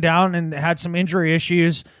been up and down and had some injury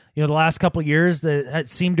issues, the last couple of years that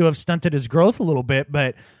seemed to have stunted his growth a little bit.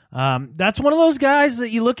 But that's one of those guys that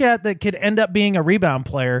you look at that could end up being a rebound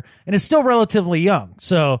player and is still relatively young.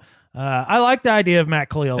 So I like the idea of Matt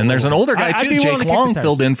Khalil. And there's an older guy too. Jake Long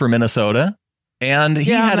filled in for Minnesota, and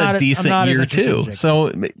he had a decent year too.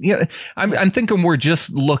 So I'm thinking we're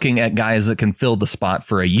just looking at guys that can fill the spot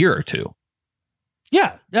for a year or two.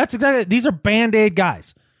 Yeah, that's exactly. These are Band-Aid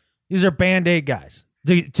guys. These are Band-Aid guys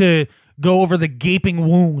to go over the gaping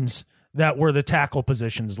wounds that were the tackle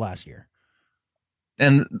positions last year.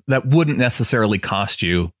 And that wouldn't necessarily cost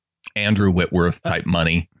you Andrew Whitworth type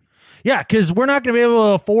money. Yeah, because we're not going to be able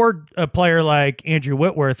to afford a player like Andrew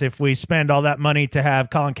Whitworth if we spend all that money to have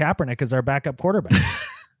Colin Kaepernick as our backup quarterback.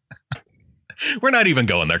 We're not even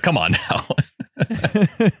going there. Come on now.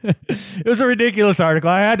 It was a ridiculous article.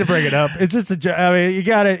 I had to bring it up. It's just you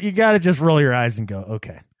gotta just roll your eyes and go,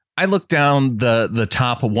 okay. I looked down the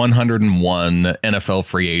top 101 NFL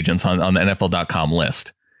free agents on the NFL.com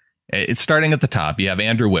list. It's starting at the top. You have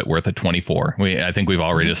Andrew Whitworth at 24. I think we've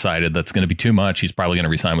already decided that's going to be too much. He's probably going to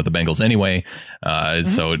resign with the Bengals anyway.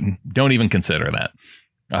 So don't even consider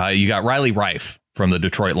that. You got Riley Reiff from the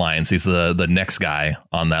Detroit Lions. He's the next guy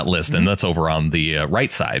on that list, and that's over on the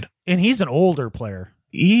right side. And he's an older player.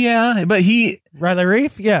 Yeah, but Riley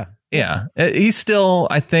Reiff? Yeah. He's still,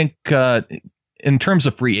 I think, in terms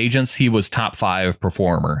of free agents, he was top 5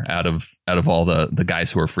 performer out of all the guys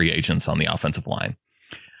who are free agents on the offensive line.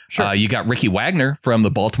 Sure. You got Ricky Wagner from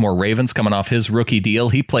the Baltimore Ravens coming off his rookie deal.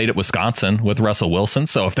 He played at Wisconsin with Russell Wilson.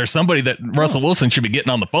 So if there's somebody that Russell Wilson should be getting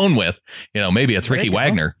on the phone with, maybe it's Ricky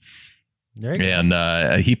Wagner.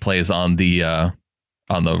 And he plays on the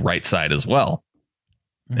right side as well,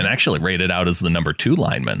 and actually rated out as the number 2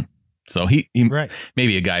 lineman. So he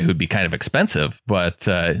maybe a guy who'd be kind of expensive, but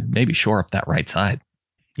maybe shore up that right side.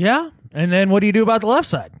 Yeah. And then what do you do about the left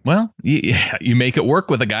side? Well, you make it work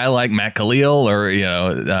with a guy like Matt Khalil or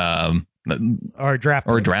or a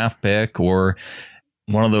draft pick or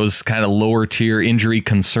one of those kind of lower tier injury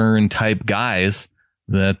concern type guys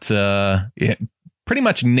that pretty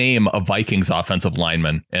much name a Vikings offensive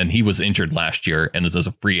lineman, and he was injured last year and is as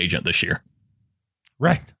a free agent this year.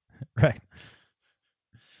 Right.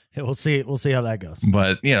 We'll see how that goes.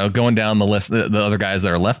 But, going down the list, the other guys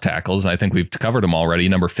that are left tackles, I think we've covered them already.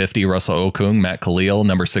 Number 50, Russell Okung, Matt Khalil.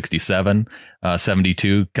 Number 67,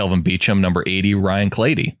 72, Kelvin Beachum. Number 80, Ryan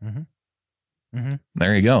Clady.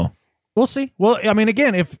 There you go. We'll see. Well, I mean,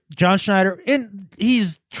 again, if John Schneider, and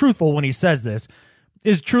he's truthful when he says this,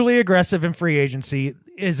 is truly aggressive in free agency,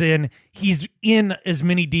 is in he's in as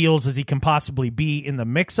many deals as he can possibly be in the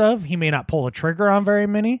mix of. He may not pull a trigger on very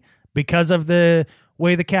many because of the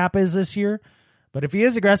way the cap is this year. But if he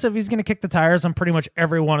is aggressive, he's going to kick the tires on pretty much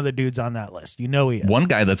every one of the dudes on that list. He is. One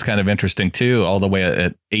guy that's kind of interesting, too, all the way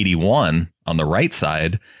at 81 on the right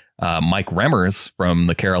side, Mike Remmers from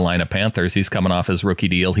the Carolina Panthers. He's coming off his rookie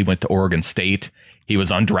deal. He went to Oregon State. He was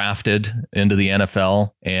undrafted into the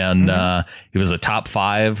NFL, and he was a top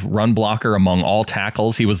 5 run blocker among all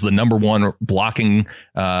tackles. He was the number 1 blocking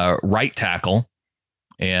right tackle,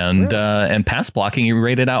 and pass blocking he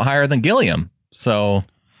rated out higher than Gilliam. So,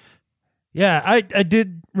 yeah, I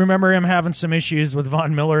did remember him having some issues with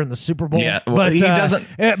Von Miller in the Super Bowl. Yeah, well, but he doesn't.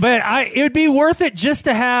 But it would be worth it just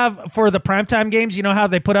to have for the primetime games. You know how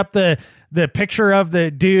they put up the picture of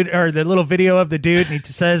the dude or the little video of the dude, and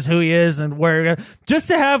he says who he is and where. Just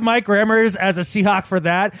to have Mike Remmers as a Seahawk for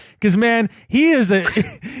that, because man, he is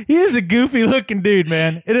a goofy looking dude.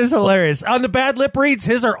 Man, it is hilarious. On the bad lip reads,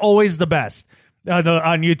 his are always the best. On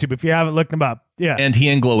YouTube, if you haven't looked him up. Yeah. And he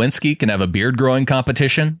and Glowinski can have a beard growing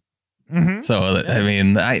competition. So, I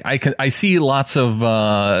mean, I see lots of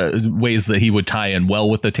ways that he would tie in well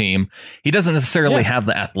with the team. He doesn't necessarily have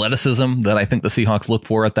the athleticism that I think the Seahawks look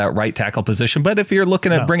for at that right tackle position. But if you're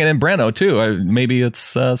looking at bringing in Breno too, maybe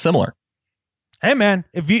it's similar. Hey man,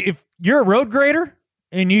 if you're a road grader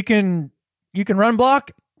and you can run block,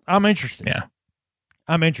 I'm interested. Yeah.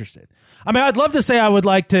 I'm interested. I mean, I'd love to say I would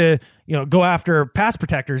like to, go after pass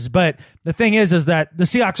protectors, but the thing is that the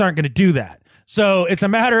Seahawks aren't going to do that. So it's a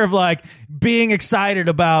matter of like being excited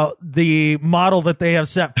about the model that they have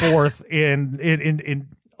set forth in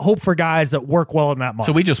hope for guys that work well in that model.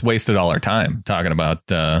 So we just wasted all our time talking about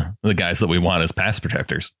the guys that we want as pass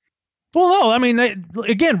protectors. Well, no, I mean,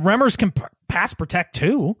 again, Remmers can pass protect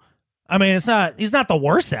too. I mean, he's not the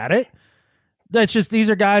worst at it. That's just, these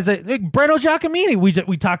are guys that Breno Giacomini,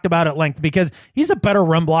 we talked about at length because he's a better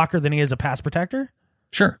run blocker than he is a pass protector.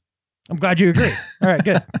 Sure. I'm glad you agree. All right,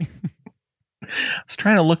 good. I was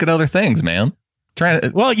trying to look at other things, man.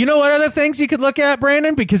 Well, you know what other things you could look at,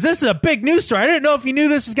 Brandon? Because this is a big news story. I didn't know if you knew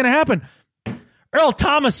this was going to happen. Earl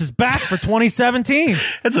Thomas is back for 2017.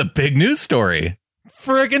 It's a big news story.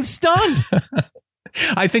 Friggin' stunned.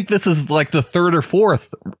 I think this is like the 3rd or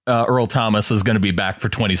 4th Earl Thomas is going to be back for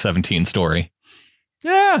 2017 story.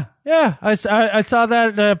 Yeah. I saw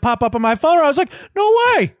that pop up on my phone. I was like, no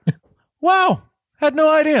way. Wow. Had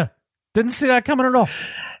no idea. Didn't see that coming at all.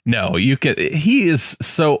 No, he is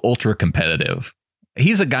so ultra competitive.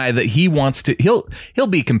 He's a guy that he wants to, he'll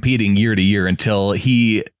be competing year to year until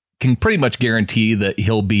he can pretty much guarantee that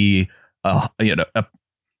he'll be, have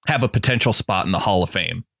a potential spot in the Hall of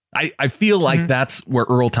Fame. I feel like that's where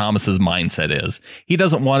Earl Thomas's mindset is. He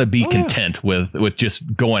doesn't want to be content with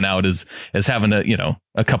just going out as having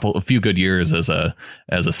a few good years as a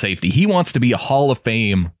safety. He wants to be a Hall of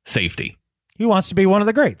Fame safety. He wants to be one of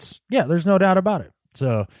the greats. Yeah, there's no doubt about it.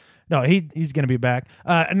 So no, he's going to be back.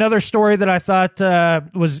 Another story that I thought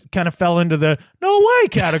was kind of fell into the no way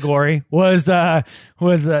category was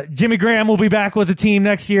Jimmy Graham will be back with the team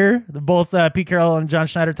next year. Both Pete Carroll and John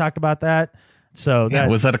Schneider talked about that. So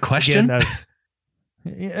was that a question?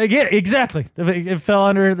 Again, exactly. It fell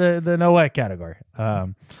under the no way category.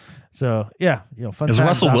 Fun. Is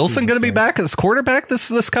Russell Wilson going to be back as quarterback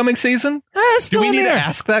this coming season? Do we need to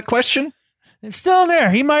ask that question? It's still in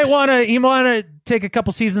there. He might want to take a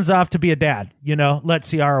couple seasons off to be a dad. Let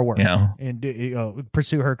Ciara work and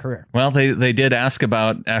pursue her career. Well, they did ask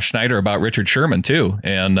Schneider about Richard Sherman too,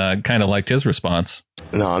 and kind of liked his response.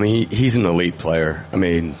 No, I mean he's an elite player. I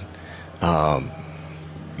mean, I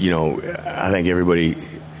think everybody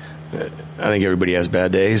has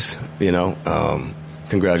bad days.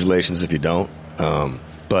 Congratulations if you don't.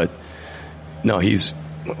 But no,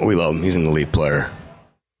 we love him. He's an elite player.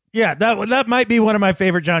 Yeah, that might be one of my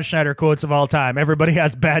favorite John Schneider quotes of all time. Everybody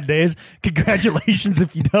has bad days. Congratulations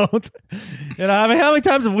if you don't. How many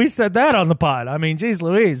times have we said that on the pod? I mean, geez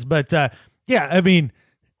Louise. But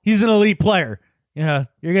he's an elite player. You're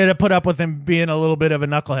going to put up with him being a little bit of a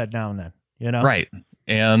knucklehead now and then. Right.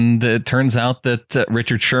 And it turns out that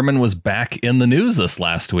Richard Sherman was back in the news this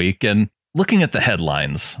last week. And looking at the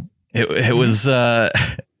headlines, it was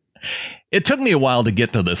it took me a while to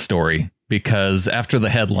get to this story. Because after the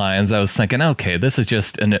headlines, I was thinking, okay, this is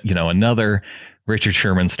just another Richard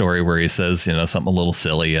Sherman story where he says something a little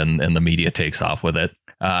silly and the media takes off with it.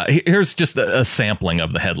 Here's just a sampling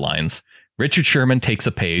of the headlines. Richard Sherman takes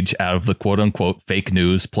a page out of the quote unquote fake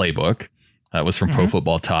news playbook. That was from Pro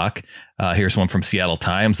Football Talk. Here's one from Seattle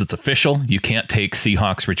Times. It's official. You can't take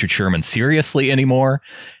Seahawks Richard Sherman seriously anymore.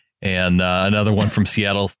 And another one from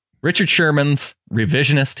Seattle. Richard Sherman's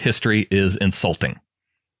revisionist history is insulting.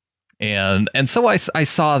 And so I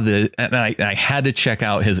saw and I had to check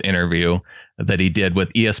out his interview that he did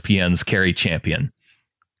with ESPN's Cari Champion.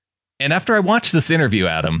 And after I watched this interview,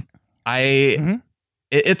 Adam,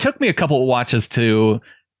 it took me a couple of watches to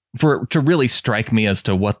really strike me as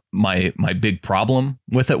to what my big problem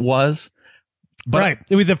with it was. But right.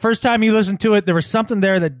 It was the first time you listened to it, there was something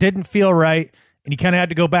there that didn't feel right. And you kind of had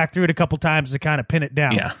to go back through it a couple times to kind of pin it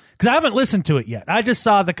down. Yeah. Because I haven't listened to it yet. I just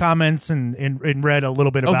saw the comments and read a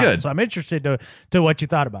little bit about it. So I'm interested to what you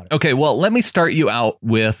thought about it. Okay, well, let me start you out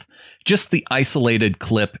with just the isolated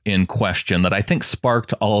clip in question that I think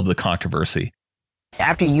sparked all of the controversy.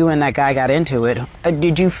 After you and that guy got into it,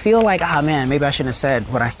 did you feel like, man, maybe I shouldn't have said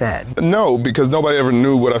what I said? No, because nobody ever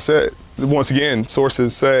knew what I said. Once again,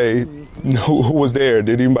 sources say, who was there?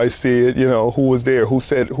 Did anybody see it? Who was there? Who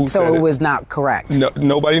said it? So it was not correct? No,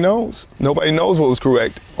 nobody knows. Nobody knows what was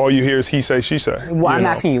correct. All you hear is he say, she say. Well, I'm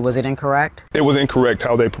asking you, was it incorrect? It was incorrect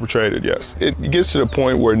how they portrayed it, yes. It gets to the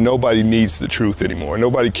point where nobody needs the truth anymore.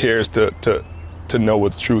 Nobody cares to know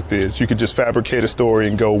what the truth is. You could just fabricate a story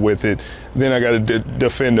and go with it. Then I got to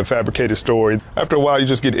defend a fabricated story. After a while, you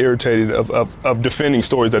just get irritated of defending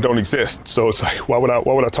stories that don't exist. So it's like, why would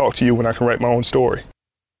I talk to you when I can write my own story?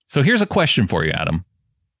 So here's a question for you, Adam.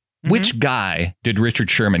 Which guy did Richard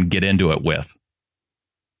Sherman get into it with?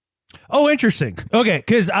 Oh, interesting. Okay,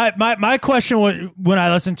 because my question when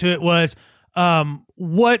I listened to it was,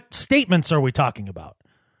 what statements are we talking about?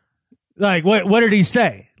 Like, what did he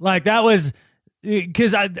say? Like, that was...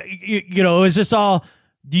 Because it was just all.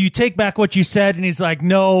 Do you take back what you said? And he's like,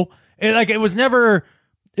 no. It was never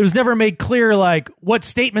made clear like what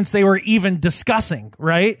statements they were even discussing,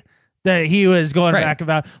 right? That he was going back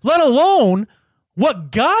about, let alone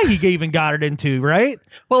what guy he even got it into, right?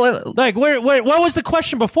 Well, like what was the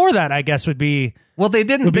question before that? I guess would be. Well, they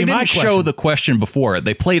didn't show the question before it.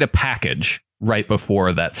 They played a package right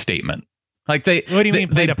before that statement. Like what do you mean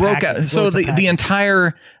they broke out? So the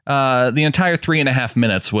entire 3.5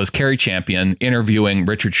 minutes was Cari Champion interviewing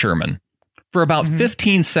Richard Sherman for about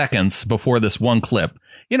 15 seconds before this one clip.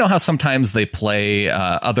 You know how sometimes they play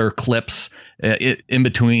other clips in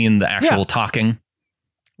between the actual talking,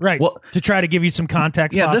 right? Well, to try to give you some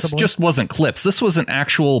context. Yeah, possibly. This just wasn't clips. This was an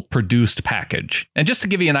actual produced package. And just to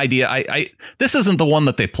give you an idea, I this isn't the one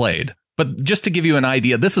that they played. But just to give you an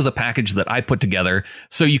idea, this is a package that I put together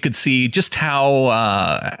so you could see just how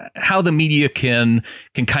the media can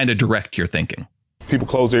kind of direct your thinking. People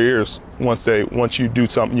close their ears once you do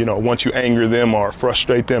something, once you anger them or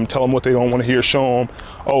frustrate them, tell them what they don't want to hear, show them,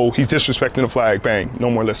 oh, he's disrespecting the flag, bang,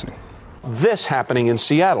 no more listening. This happening in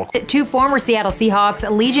Seattle. Two former Seattle Seahawks,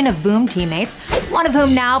 a Legion of Boom teammates, one of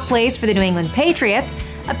whom now plays for the New England Patriots,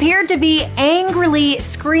 appeared to be angrily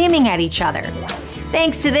screaming at each other.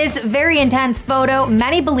 Thanks to this very intense photo,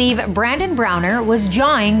 many believe Brandon Browner was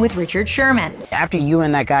jawing with Richard Sherman. After you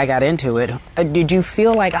and that guy got into it, did you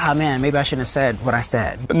feel like, oh man, maybe I shouldn't have said what I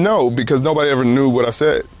said? No, because nobody ever knew what I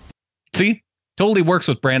said. See? Totally works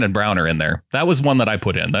with Brandon Browner in there. That was one that I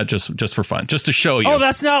put in. That just for fun, just to show you. Oh,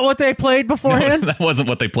 that's not what they played beforehand? No, that wasn't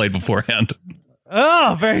what they played beforehand.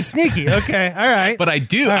 Oh, very sneaky. Okay, all right. But I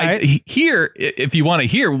do. Here, if you want to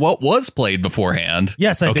hear what was played beforehand.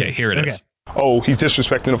 Yes, I do. Okay, here it is. Oh, he's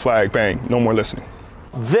disrespecting the flag, bang, no more listening.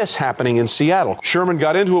 This happening in Seattle. Sherman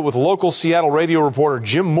got into it with local Seattle radio reporter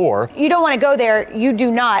Jim Moore. You don't want to go there. You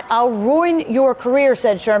do not. I'll ruin your career,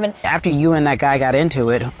 said Sherman. After you and that guy got into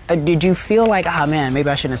it, did you feel like, oh man, maybe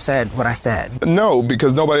I shouldn't have said what I said? No,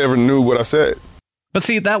 because nobody ever knew what I said. But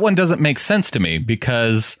see, that one doesn't make sense to me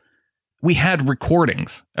because we had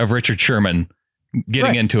recordings of Richard Sherman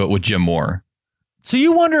getting into it with Jim Moore. So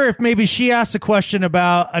you wonder if maybe she asked a question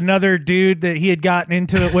about another dude that he had gotten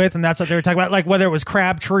into it with, and that's what they were talking about, like whether it was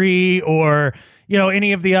Crabtree or,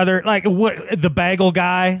 any of the other, like the bagel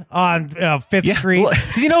guy on 5th Street.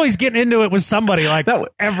 Because he's getting into it with somebody like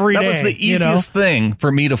every day. That was the easiest thing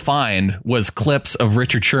for me to find was clips of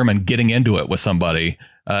Richard Sherman getting into it with somebody.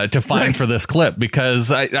 To find for this clip, because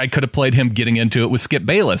I could have played him getting into it with Skip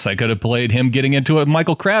Bayless. I could have played him getting into it with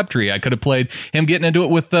Michael Crabtree. I could have played him getting into it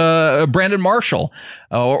with Brandon Marshall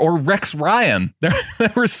or Rex Ryan. There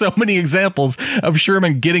were so many examples of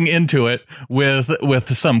Sherman getting into it with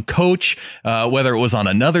some coach, whether it was on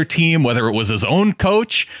another team, whether it was his own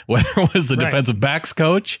coach, whether it was the defensive backs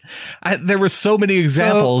coach. There were so many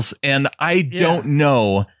examples, and I don't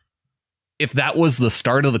know if that was the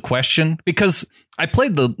start of the question, because I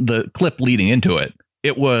played the clip leading into it.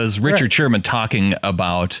 It was Richard Sherman talking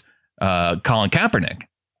about Colin Kaepernick.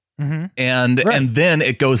 Mm-hmm. And then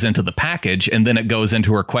it goes into the package, and then it goes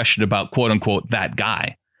into her question about, quote unquote, that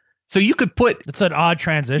guy. So you could put... It's an odd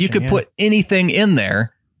transition. You could put anything in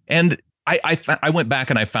there. And I went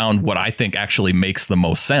back and I found what I think actually makes the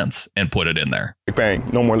most sense and put it in there. Bang,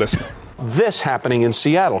 no more listening. This happening in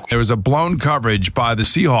Seattle. There was a blown coverage by the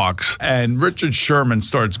Seahawks, and Richard Sherman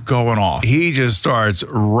starts going off. He just starts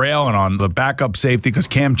railing on the backup safety because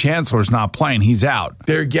Cam Chancellor's not playing. He's out.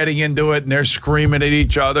 They're getting into it, and they're screaming at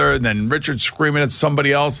each other, and then Richard's screaming at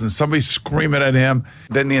somebody else, and somebody's screaming at him.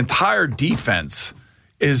 Then the entire defense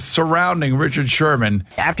is surrounding Richard Sherman.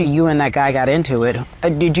 After you and that guy got into it,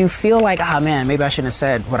 did you feel like, oh man, maybe I shouldn't have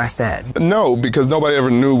said what I said? No, because nobody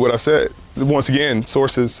ever knew what I said. Once again,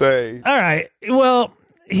 sources say. All right. Well,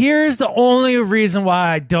 here's the only reason why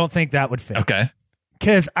I don't think that would fit. Okay.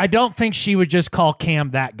 Because I don't think she would just call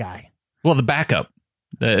Cam that guy. Well, the backup,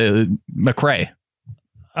 McRae.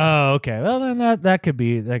 Oh, okay. Well, then that could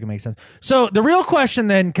make sense. So the real question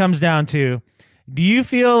then comes down to, do you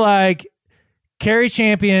feel like Cari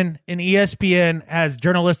Champion and ESPN has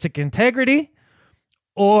journalistic integrity,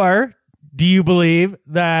 or do you believe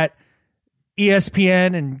that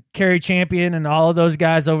ESPN and Cari Champion and all of those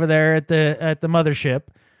guys over there at the mothership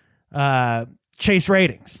chase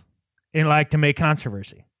ratings and like to make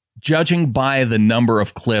controversy? Judging by the number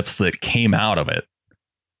of clips that came out of it,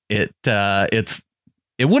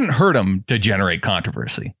 it wouldn't hurt them to generate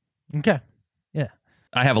controversy. Okay.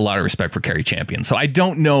 I have a lot of respect for Cari Champion, so I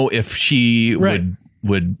don't know if she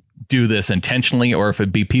would do this intentionally or if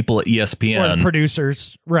it'd be people at ESPN. Or the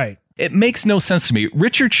producers. Right. It makes no sense to me.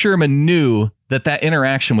 Richard Sherman knew that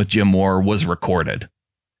interaction with Jim Moore was recorded.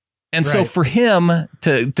 And so for him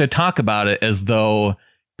to talk about it as though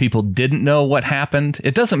people didn't know what happened,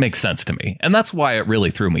 it doesn't make sense to me. And that's why it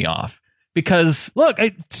really threw me off. Because... Look,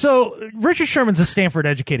 so Richard Sherman's a Stanford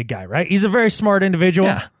educated guy, right? He's a very smart individual.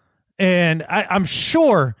 Yeah. And I'm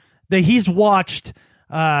sure that he's watched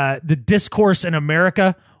the discourse in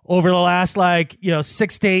America over the last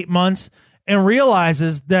 6 to 8 months and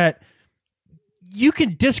realizes that you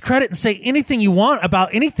can discredit and say anything you want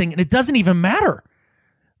about anything, and it doesn't even matter.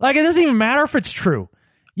 Like, it doesn't even matter if it's true.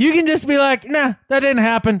 You can just be like, nah, that didn't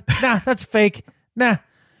happen. Nah, that's fake. Nah.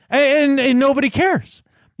 And nobody cares.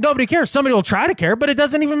 Nobody cares. Somebody will try to care, but it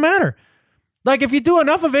doesn't even matter. Like, if you do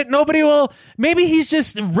enough of it, nobody will. Maybe he's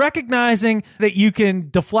just recognizing that you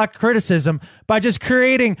can deflect criticism by just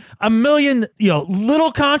creating a million,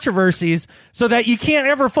 little controversies so that you can't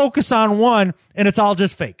ever focus on one and it's all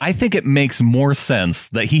just fake. I think it makes more sense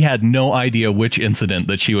that he had no idea which incident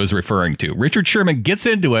that she was referring to. Richard Sherman gets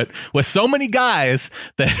into it with so many guys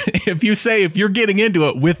that if you're getting into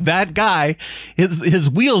it with that guy, his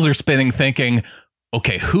wheels are spinning thinking,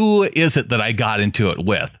 okay, who is it that I got into it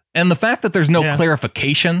with? And the fact that there's no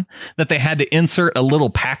clarification, that they had to insert a little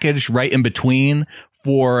package right in between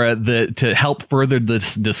to help further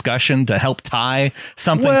this discussion, to help tie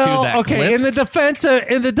something to that clip. In the defense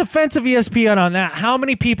of ESPN on that, how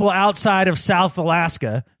many people outside of Seattle,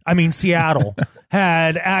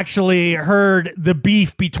 had actually heard the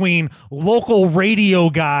beef between local radio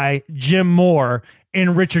guy Jim Moore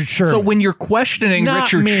and Richard Sherman? So when you're questioning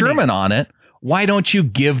Richard Sherman on it, why don't you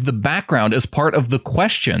give the background as part of the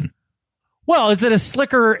question? Well, is it a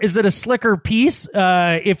slicker piece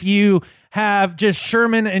if you have just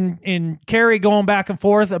Sherman and Cari going back and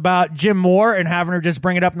forth about Jim Moore and having her just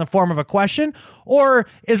bring it up in the form of a question? Or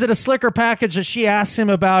is it a slicker package that she asks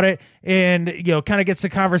him about it and, kind of gets the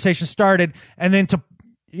conversation started, and then to,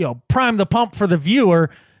 prime the pump for the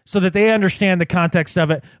viewer so that they understand the context of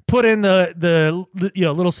it, put in the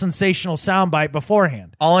little sensational soundbite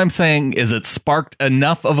beforehand? All I'm saying is it sparked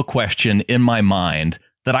enough of a question in my mind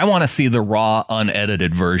that I want to see the raw,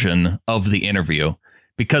 unedited version of the interview,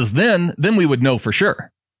 because then we would know for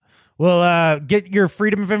sure. We'll get your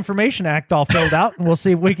Freedom of Information Act all filled out, and we'll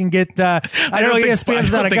see if we can get. I know ESPN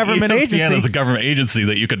is not a government agency. ESPN is a government agency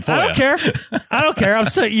that you can FOIA. I don't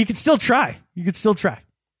care. You can still try.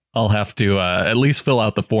 I'll have to at least fill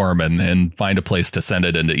out the form and find a place to send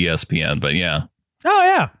it into ESPN. But yeah.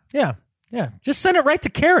 Oh yeah. Just send it right to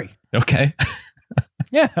Cari. Okay.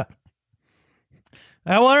 Yeah.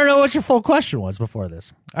 I want to know what your full question was before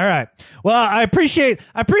this. All right. Well, I appreciate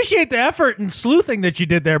the effort and sleuthing that you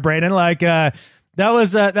did there, Brandon. Like that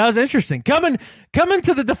was interesting. Coming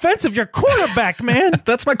to the defense of your cornerback, man.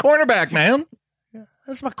 That's my cornerback, man.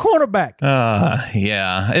 That's my cornerback.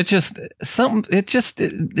 Yeah. It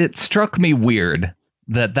struck me weird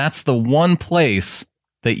that that's the one place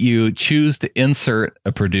that you choose to insert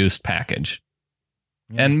a produced package.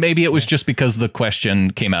 Yeah. And maybe it was just because the question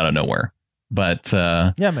came out of nowhere. But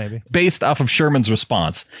maybe based off of Sherman's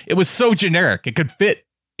response, it was so generic it could fit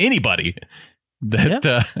anybody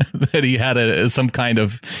that he had some kind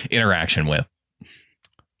of interaction with.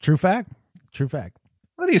 True fact.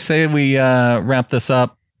 What do you say we wrap this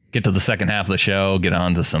up? Get to the second half of the show. Get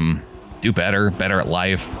on to some do better at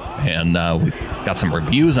life, and we got some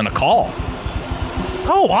reviews and a call.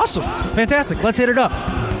 Oh, awesome! Fantastic. Let's hit it up.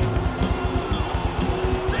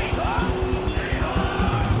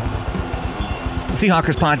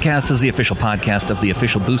 Seahawkers Podcast is the official podcast of the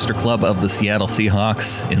official booster club of the Seattle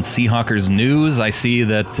Seahawks. In Seahawkers news, I see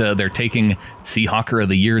that they're taking Seahawker of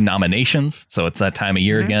the Year nominations. So it's that time of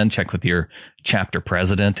year again. Check with your chapter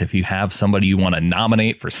president if you have somebody you want to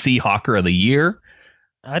nominate for Seahawker of the Year.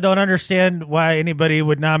 I don't understand why anybody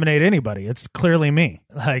would nominate anybody. It's clearly me.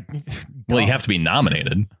 Well, you have to be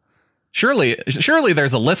nominated. Surely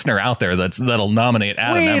there's a listener out there that'll nominate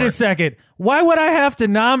Adam Wait Emmert. a second. Why would I have to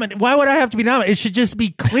nominate? Why would I have to be nominated? It should just be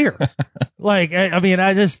clear.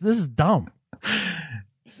 This is dumb.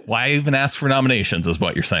 Why even ask for nominations is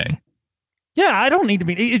what you're saying. Yeah, I don't need to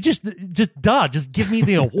be. It just give me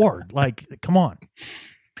the award. Come on.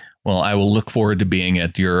 Well, I will look forward to being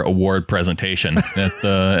at your award presentation at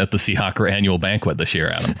the Seahawker annual banquet this year,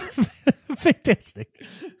 Adam. Fantastic.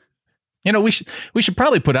 We should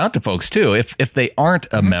probably put out to folks too, if they aren't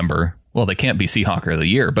a member, well, they can't be Seahawker of the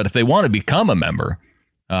Year, but if they want to become a member,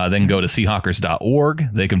 then go to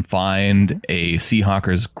Seahawkers.org. They can find a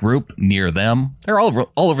Seahawkers group near them. They're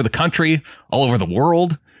all over the country, all over the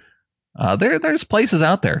world. There's places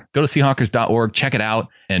out there. Go to Seahawkers.org, check it out,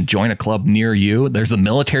 and join a club near you. There's a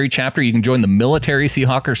military chapter. You can join the military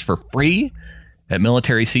Seahawkers for free at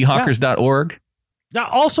militaryseahawkers.org. Now,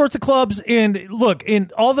 all sorts of clubs, and look,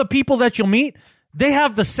 in all the people that you'll meet, they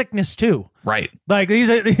have the sickness too. Right.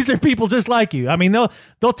 These are people just like you. I mean,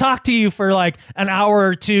 they'll talk to you for an hour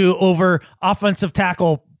or two over offensive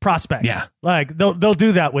tackle prospects. Yeah. They'll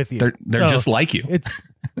do that with you. They're just like you.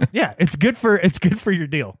 It's good for your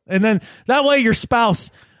deal. And then that way your spouse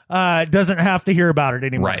doesn't have to hear about it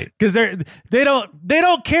anymore. Right. Because they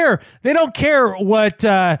don't care. They don't care what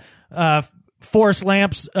Forrest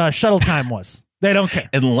Lamp's shuttle time was. They don't care.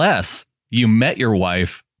 Unless you met your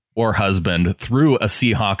wife or husband through a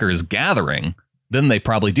Seahawkers gathering, then they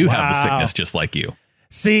probably do have the sickness just like you.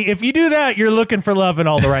 See, if you do that, you're looking for love in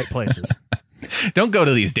all the right places. Don't go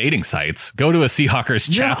to these dating sites. Go to a Seahawkers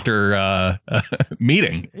chapter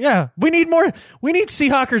meeting. Yeah, we need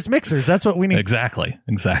Seahawkers mixers. That's what we need. Exactly.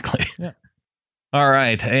 Yeah. All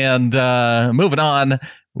right, and moving on,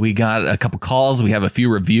 we got a couple calls. We have a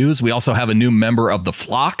few reviews. We also have a new member of the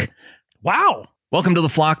flock. Wow. Welcome to the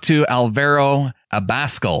flock to Alvaro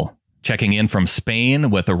Abascal, checking in from Spain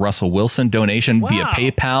with a Russell Wilson donation via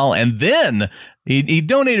PayPal. And then he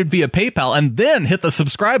donated via PayPal and then hit the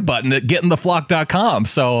subscribe button at gettingtheflock.com.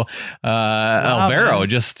 So Alvaro man.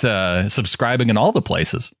 Just subscribing in all the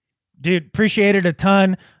places. Dude, appreciate it a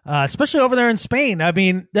ton, especially over there in Spain. I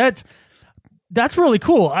mean, that's really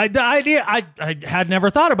cool. I had never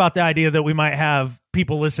thought about the idea that we might have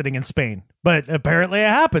people listening in Spain, but apparently it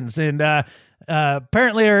happens. And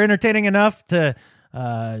apparently are entertaining enough to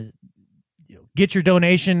get your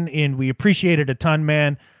donation in. We appreciate it a ton,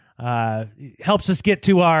 man. It helps us get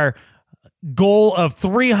to our goal of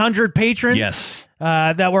 300 patrons. Yes.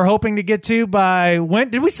 That we're hoping to get to by when?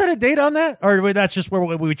 Did we set a date on that? Or that's just where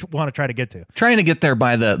we want to try to get to? Trying to get there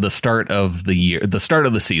by the start of the year, the start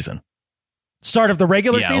of the season. Start of the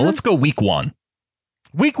regular season? Let's go week 1.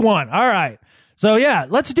 Week 1. All right. So, yeah,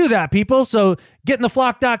 let's do that, people. So,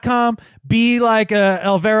 gettingtheflock.com, be like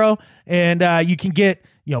Alvaro, and you can get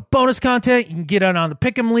bonus content. You can get on the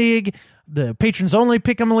Pick'em League, the patrons-only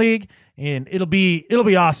Pick'em League, and it'll be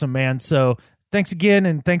awesome, man. So, thanks again,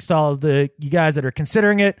 and thanks to all of you guys that are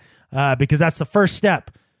considering it, because that's the first step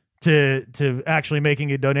to actually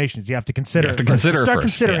making a donations. You have to consider it. Start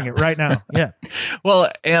considering it right now. Yeah.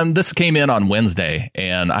 Well, and this came in on Wednesday,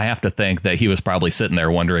 and I have to think that he was probably sitting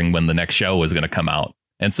there wondering when the next show was going to come out.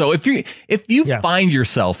 And so if you find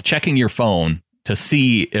yourself checking your phone to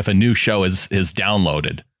see if a new show is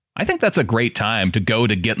downloaded, I think that's a great time to go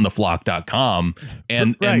to gettingtheflock.com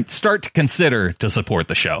and start to consider to support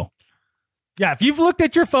the show. Yeah, if you've looked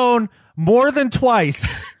at your phone more than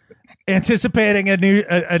twice anticipating a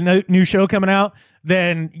new show coming out,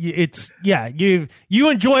 then you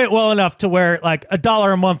enjoy it well enough to where like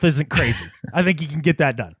 $1 a month isn't crazy. I think you can get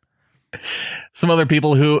that done. Some other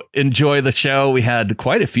people who enjoy the show, we had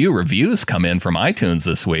quite a few reviews come in from iTunes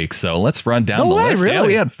this week, so let's run down the list. Really? Yeah,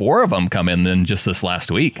 we had 4 of them come in just this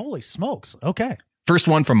last week. Holy smokes. Okay. First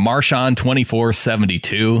one from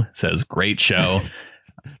Marshawn2472 says, great show.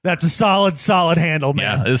 That's a solid handle,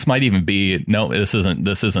 man. Yeah, this might even be this isn't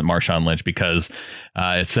Marshawn Lynch, because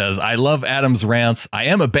it says, I love Adam's rants. I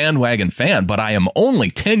am a bandwagon fan, but I am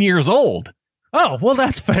only 10 years old. Oh, well,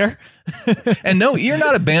 that's fair. And no, you're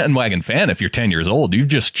not a bandwagon fan if you're 10 years old. You've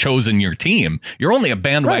just chosen your team. You're only a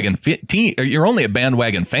bandwagon you're only a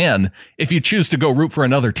bandwagon fan if you choose to go root for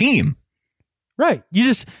another team. Right.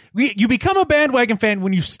 You become a bandwagon fan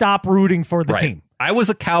when you stop rooting for the team. I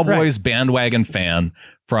was a Cowboys bandwagon fan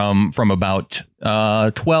from about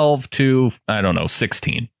 12 to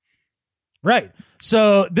 16. Right.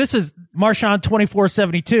 So this is Marshawn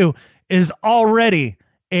 2472 is already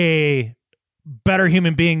a better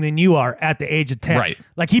human being than you are at the age of 10. Right.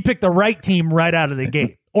 Like he picked the right team right out of the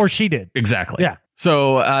gate, or she did. Exactly. Yeah.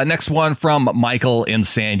 So next one from Michael in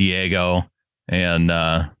San Diego, and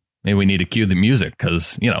maybe we need to cue the music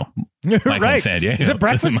because, Michael in San Diego. Is it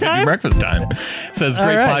breakfast time? Breakfast time. Says,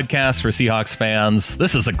 great podcast for Seahawks fans.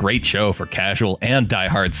 This is a great show for casual and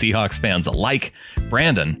diehard Seahawks fans alike.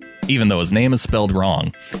 Brandon, even though his name is spelled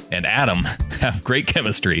wrong, and Adam have great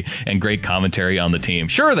chemistry and great commentary on the team.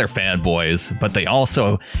 Sure, they're fanboys, but they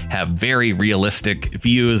also have very realistic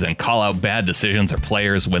views and call out bad decisions or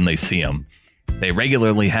players when they see them. They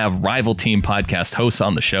regularly have rival team podcast hosts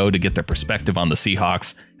on the show to get their perspective on the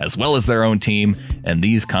Seahawks, as well as their own team, and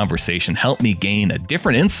these conversations help me gain a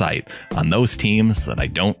different insight on those teams that I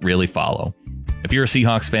don't really follow. If you're a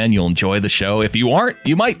Seahawks fan, you'll enjoy the show. If you aren't,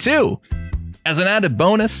 you might too. As an added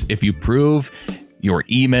bonus, if you prove your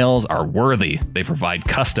emails are worthy, they provide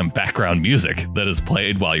custom background music that is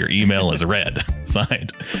played while your email is read.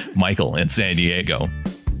 Signed, Michael in San Diego.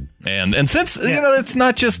 And since, it's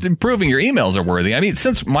not just proving your emails are worthy. I mean,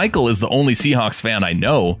 since Michael is the only Seahawks fan I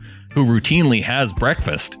know who routinely has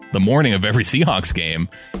breakfast the morning of every Seahawks game,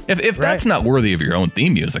 if that's not worthy of your own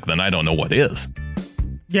theme music, then I don't know what is.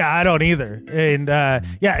 Yeah, I don't either. And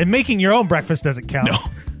and making your own breakfast doesn't count. No.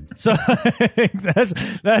 So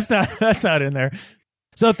that's not in there.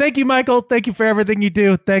 So thank you, Michael. Thank you for everything you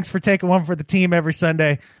do. Thanks for taking one for the team every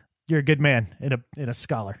Sunday. You're a good man and a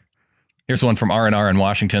scholar. Here's one from R&R in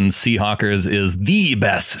Washington. Seahawkers is the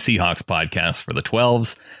best Seahawks podcast for the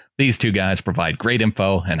 12s. These two guys provide great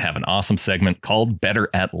info and have an awesome segment called Better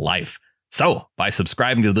at Life. So by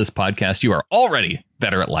subscribing to this podcast, you are already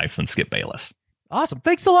better at life than Skip Bayless. Awesome.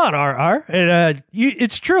 Thanks a lot, RR.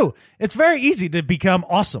 It's true. It's very easy to become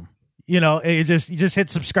awesome. You just hit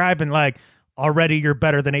subscribe and like already you're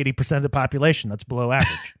better than 80% of the population. That's below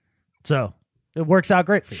average. So it works out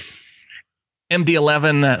great for you.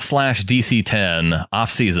 MD11/DC10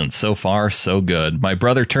 off season. So far, so good. My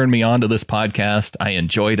brother turned me on to this podcast. I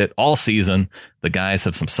enjoyed it all season. The guys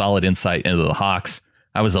have some solid insight into the Hawks.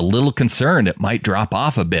 I was a little concerned it might drop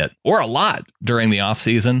off a bit or a lot during the off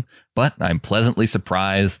season, but I'm pleasantly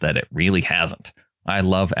surprised that it really hasn't. I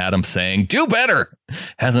love Adam saying, do better.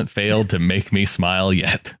 Hasn't failed to make me smile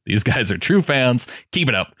yet. These guys are true fans. Keep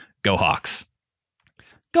it up. Go Hawks.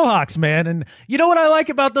 Go Hawks, man. And you know what I like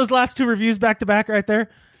about those last two reviews back to back right there?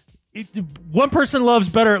 One person loves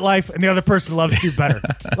Better at Life and the other person loves Do Better.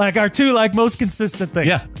 Like our two most consistent things.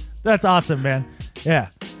 Yeah. That's awesome, man. Yeah.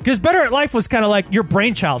 Because Better at Life was kind of like your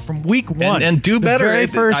brainchild from week one. And Do Better, the very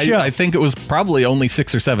first show. I think it was probably only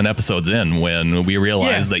 6 or 7 episodes in when we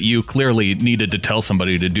realized that you clearly needed to tell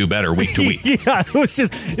somebody to do better week to week. Yeah, it was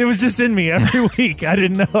just in me every week. I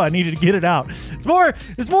didn't know I needed to get it out. It's more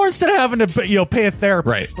instead of having to pay a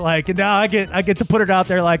therapist. Right. And now I get to put it out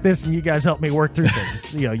there like this, and you guys help me work through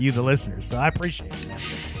things. You the listeners. So I appreciate it, man.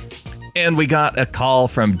 And we got a call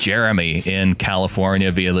from Jeremy in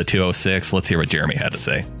California via the 206. Let's hear what Jeremy had to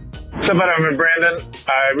say. What's up, Adam and Brandon?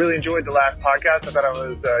 I really enjoyed the last podcast. I thought it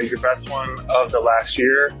was your best one of the last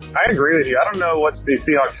year. I agree with you. I don't know what the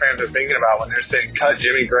Seahawks fans are thinking about when they're saying cut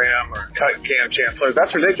Jimmy Graham or cut Cam Chancellor.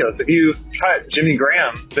 That's ridiculous. If you cut Jimmy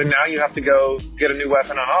Graham, then now you have to go get a new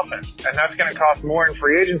weapon on offense. And that's going to cost more in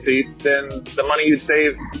free agency than the money you'd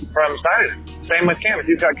save from signing him. Same with Cam. If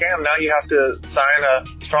you cut Cam, now you have to sign a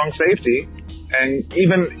strong safety. And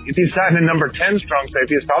even if you sign a number 10 strong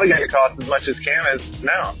safety, it's probably going to cost as much as Cam is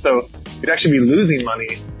now. So you'd actually be losing money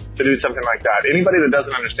to do something like that. Anybody that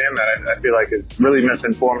doesn't understand that, I feel like, is really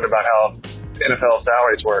misinformed about how NFL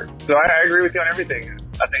salaries work. So I agree with you on everything.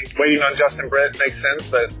 I think waiting on Justin Britt makes sense,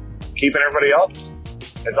 but keeping everybody else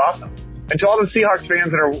is awesome. And to all the Seahawks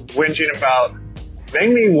fans that are whinging about,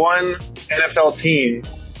 name me one NFL team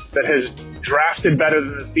that has drafted better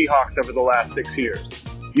than the Seahawks over the last 6 years.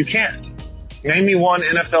 You can't. Name me one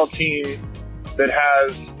NFL team that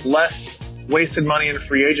has less wasted money in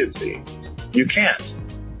free agency. You can't.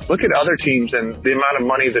 Look at other teams and the amount of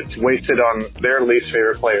money that's wasted on their least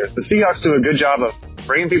favorite players. The Seahawks do a good job of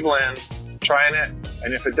bringing people in, trying it,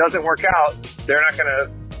 and if it doesn't work out, they're not going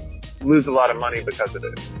to lose a lot of money because of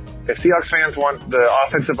it. If Seahawks fans want the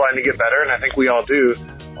offensive line to get better, and I think we all do,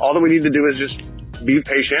 all that we need to do is just be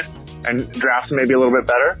patient and draft maybe a little bit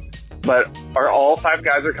better. But all 5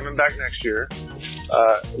 guys are coming back next year.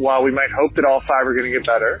 While we might hope that all 5 are going to get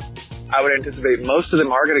better, I would anticipate most of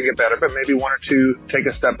them are going to get better, but maybe 1 or 2 take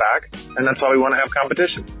a step back, and that's why we want to have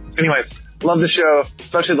competition. Anyways, love the show,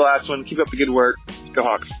 especially the last one. Keep up the good work. Go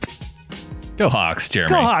Hawks. Go Hawks,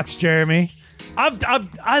 Jeremy. Go Hawks, Jeremy.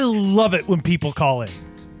 I love it when people call in.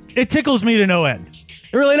 It tickles me to no end.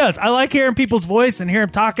 It really does. I like hearing people's voice and hear them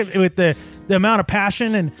talking with the amount of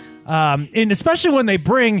passion and especially when they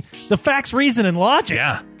bring the facts, reason, and logic.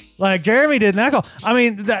 Yeah. Like Jeremy did in that call. I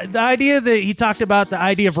mean, the idea that he talked about, the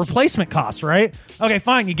idea of replacement costs, right? Okay,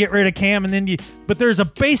 fine, you get rid of Cam, and then but there's a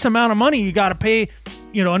base amount of money you got to pay,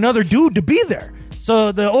 another dude to be there.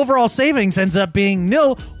 So the overall savings ends up being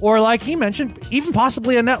nil, or like he mentioned, even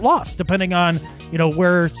possibly a net loss, depending on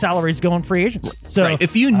where salaries go in free agency. So right.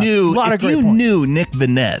 If you knew Nick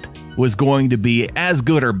Vannett was going to be as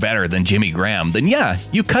good or better than Jimmy Graham, then yeah,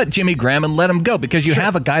 you cut Jimmy Graham and let him go because you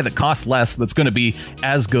have a guy that costs less that's going to be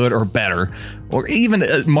as good or better, or even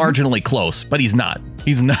marginally close. But he's not.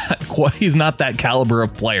 He's not that caliber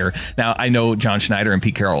of player. Now, I know John Schneider and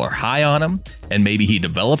Pete Carroll are high on him, and maybe he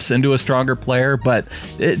develops into a stronger player, but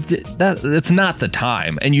it's not the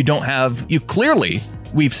time. And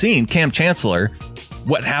we've seen Cam Chancellor,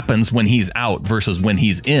 what happens when he's out versus when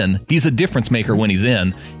he's in. He's a difference maker when he's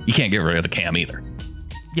in. You can't get rid of the Cam either.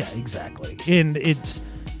 Yeah, exactly. And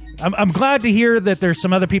I'm glad to hear that there's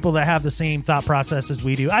some other people that have the same thought process as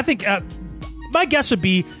we do. I think my guess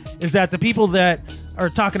is that the people that are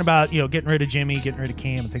talking about, getting rid of Jimmy, getting rid of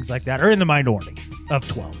Cam and things like that are in the minority of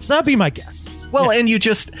 12. So that'd be my guess. Well, and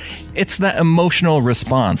it's that emotional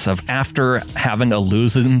response of after having a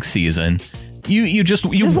losing season,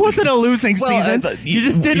 it wasn't a losing season. You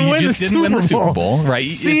just didn't win the Super Bowl, right?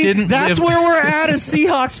 See, that's where we're at as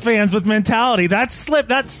Seahawks fans with mentality. That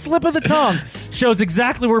slip of the tongue shows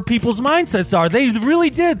exactly where people's mindsets are. They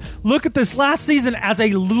really did look at this last season as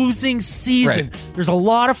a losing season. Right. There's a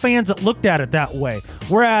lot of fans that looked at it that way.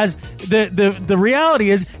 Whereas the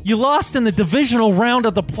reality is you lost in the divisional round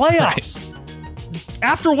of the playoffs. Right.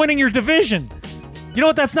 After winning your division. You know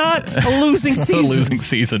what? That's not a losing season. A losing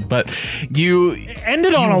season, but you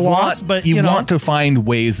ended on a loss. But you want to find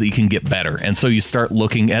ways that you can get better, and so you start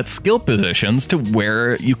looking at skill positions to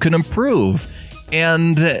where you can improve.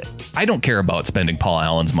 And I don't care about spending Paul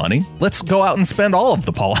Allen's money. Let's go out and spend all of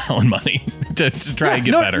the Paul Allen money to try and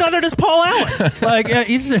get better. Neither does Paul Allen. Like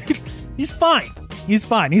he's fine. He's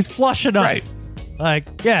fine. He's flush enough. Right. Like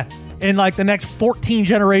in like the next 14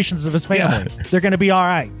 generations of his family, they're going to be all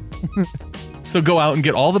right. So go out and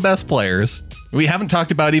get all the best players. We haven't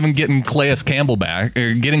talked about even getting Calais Campbell back,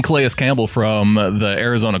 or getting Calais Campbell from the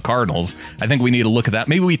Arizona Cardinals. I think we need to look at that.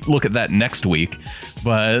 Maybe we look at that next week.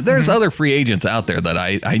 But there's other free agents out there that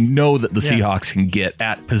I know that the Seahawks can get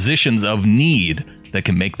at positions of need that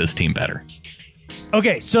can make this team better.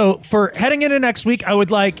 Okay, so for heading into next week, I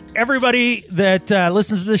would like everybody that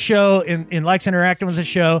listens to the show and likes interacting with the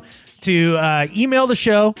show to email the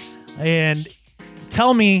show and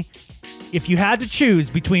tell me if you had to choose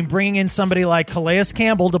between bringing in somebody like Calais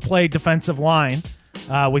Campbell to play defensive line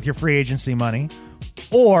with your free agency money,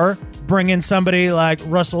 or bring in somebody like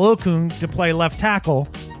Russell Okung to play left tackle,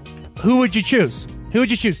 who would you choose? Who would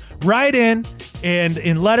you choose? Write in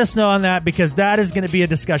and let us know on that, because that is going to be a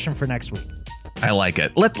discussion for next week. I like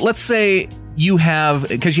it. Let's say you have,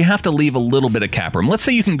 because you have to leave a little bit of cap room. Let's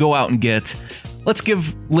say you can go out and get, let's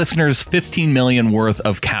give listeners $15 million worth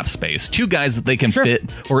of cap space. 2 guys that they can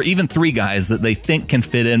fit, or even 3 guys that they think can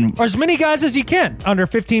fit in. Or as many guys as you can under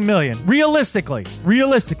 $15 million. Realistically.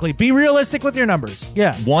 Be realistic with your numbers.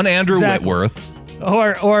 Yeah. 1 Andrew Whitworth.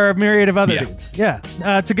 Or a myriad of other dudes. Yeah.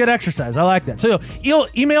 It's a good exercise. I like that. So you'll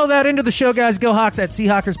email that into the show, guys. Go Hawks at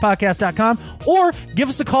SeahawkersPodcast.com, or give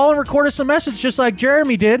us a call and record us a message just like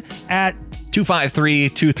Jeremy did at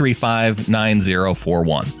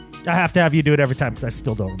 253-235-9041. I have to have you do it every time because I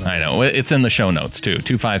still don't remember. I know. It's in the show notes, too.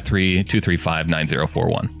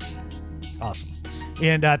 253-235-9041. Awesome.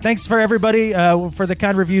 And thanks for everybody for the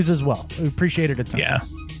kind reviews as well. We appreciate it a ton. Yeah.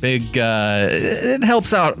 Big, it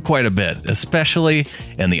helps out quite a bit, especially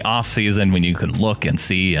in the off season when you can look and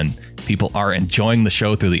see and people are enjoying the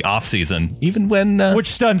show through the off season, even when, which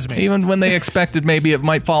stuns me, even when they expected maybe it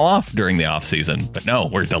might fall off during the off season, but no,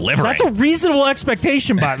 we're delivering. That's a reasonable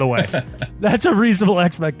expectation, by the way. That's a reasonable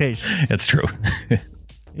expectation. It's true.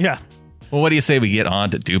 Yeah. Well, what do you say we get on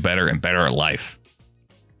to do better and better at life?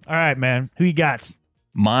 All right, man. Who you got?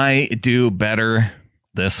 My do better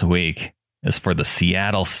this week is for the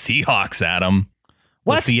Seattle Seahawks, Adam.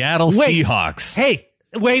 What? The Seattle Seahawks. Hey,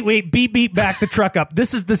 wait, beep, back the truck up.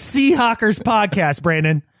 This is the Seahawkers podcast,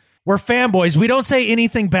 Brandon. We're fanboys. We don't say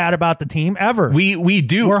anything bad about the team ever. We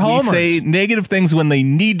do. We're homers. We say negative things when they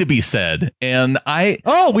need to be said. And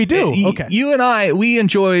we do. Okay. You and I, we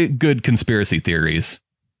enjoy good conspiracy theories.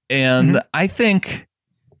 And I think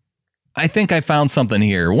I found something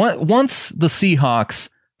here. Once the Seahawks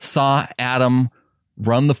saw Adam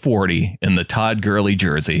run the 40 in the Todd Gurley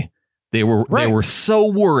jersey, they were so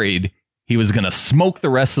worried he was going to smoke the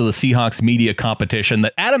rest of the Seahawks media competition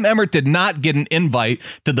that Adam Emmert did not get an invite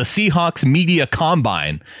to the Seahawks media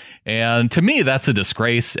combine. And to me, that's a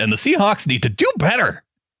disgrace. And the Seahawks need to do better.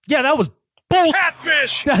 Yeah, that was bull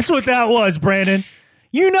catfish. That's what that was, Brandon.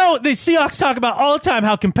 You know, the Seahawks talk about all the time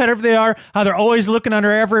how competitive they are, how they're always looking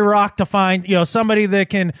under every rock to find, somebody that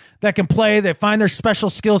can play, that find their special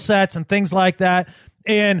skill sets and things like that.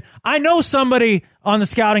 And I know somebody on the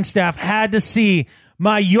scouting staff had to see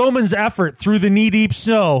my yeoman's effort through the knee-deep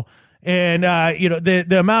snow and,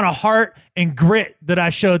 the amount of heart and grit that I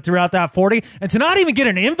showed throughout that 40. And to not even get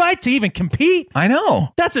an invite to even compete. I know.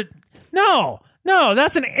 That's an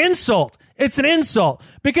insult. It's an insult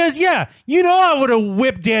because, I would have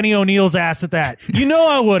whipped Danny O'Neill's ass at that.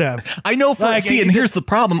 I would have. I know and here's the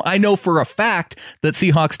problem. I know for a fact that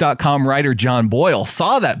Seahawks.com writer John Boyle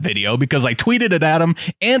saw that video because I tweeted it at him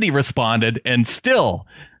and he responded, and still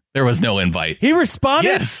there was no invite. He responded?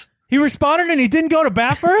 Yes. He responded and he didn't go to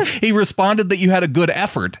bat for us? He responded that you had a good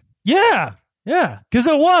effort. Yeah. Yeah, because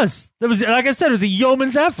it was, like I said, it was a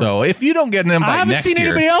yeoman's effort. So if you don't get an invite, I haven't seen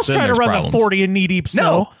anybody else try to run the 40 in knee-deep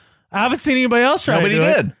snow. No. I haven't seen anybody else try to do it.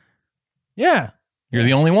 Nobody did. Yeah. You're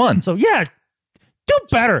the only one. So, do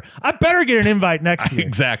better. I better get an invite next year.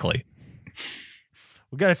 Exactly.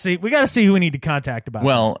 We got to see who we need to contact about it.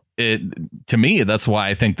 Well, to me, that's why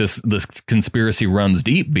I think this conspiracy runs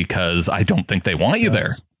deep, because I don't think they want you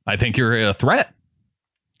there. I think you're a threat.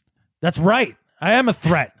 That's right. I am a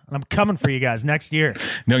threat, and I'm coming for you guys next year.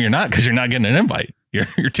 No, you're not, because you're not getting an invite. You're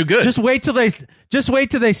too good. Just wait till they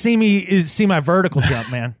see my vertical jump,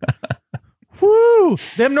 man. Woo!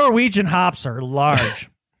 Them Norwegian hops are large.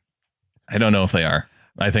 I don't know if they are.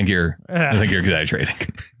 I think you're exaggerating.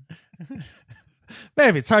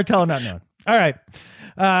 Maybe it's hard telling unknown. All right.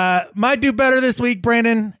 My do better this week,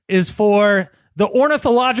 Brandon, is for the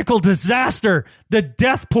ornithological disaster, the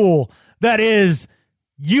death pool that is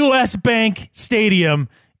U.S. Bank Stadium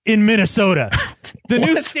in Minnesota. The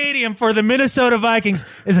new stadium for the Minnesota Vikings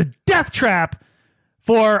is a death trap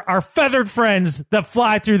for our feathered friends that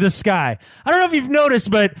fly through the sky. I don't know if you've noticed,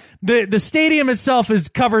 but the stadium itself is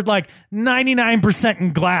covered like 99%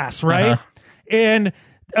 in glass, right? Uh-huh. And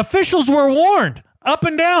officials were warned up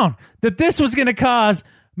and down that this was going to cause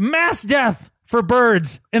mass death for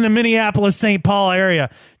birds in the Minneapolis-St. Paul area.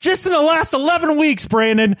 Just in the last 11 weeks,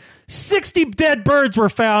 Brandon, 60 dead birds were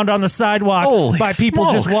found on the sidewalk by people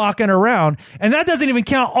just walking around. And that doesn't even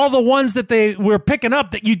count all the ones that they were picking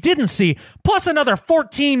up that you didn't see, plus another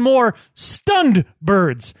 14 more stunned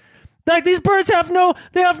birds. Like, these birds have no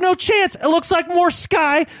chance. It looks like more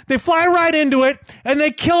sky. They fly right into it and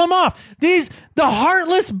they kill them off. The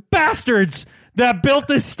heartless bastards that built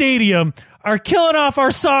this stadium are killing off our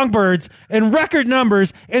songbirds in record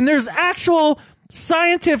numbers. And there's actual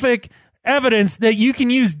scientific evidence that you can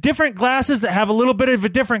use different glasses that have a little bit of a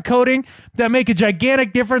different coating that make a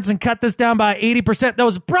gigantic difference and cut this down by 80%. That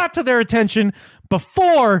was brought to their attention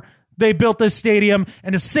before they built this stadium,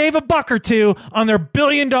 and to save a buck or two on their $1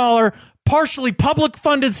 billion partially public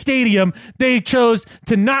funded stadium, they chose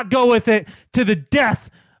to not go with it, to the death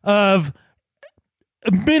of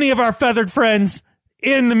many of our feathered friends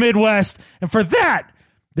in the Midwest. And for that,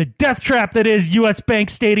 the death trap that is U.S. Bank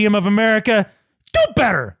Stadium of America, do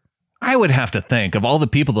better. I would have to think of all the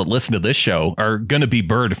people that listen to this show are going to be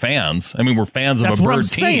bird fans. I mean, we're fans of a bird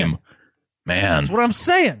team. Man. That's what I'm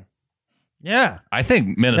saying. Yeah. I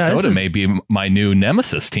think Minnesota may be my new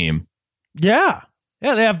nemesis team. Yeah.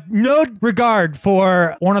 Yeah, they have no regard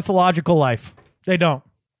for ornithological life. They don't.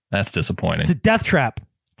 That's disappointing. It's a death trap.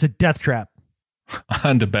 It's a death trap.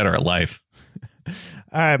 On to Better at Life. All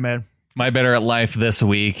right, man. My Better at Life this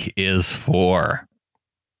week is for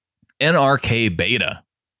NRK Beta.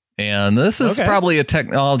 And this is probably a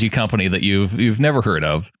technology company that you've never heard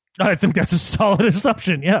of. I think that's a solid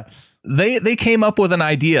assumption, yeah. They came up with an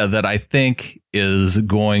idea that I think is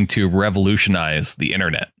going to revolutionize the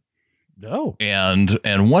internet. Oh. And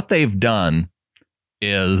what they've done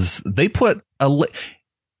is they put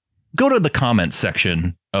go to the comments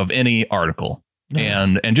section of any article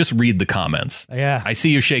and just read the comments. Yeah. I see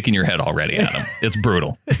you shaking your head already, Adam. It's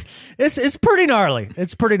brutal. It's pretty gnarly.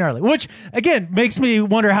 It's pretty gnarly, which again makes me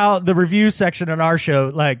wonder how the review section on our show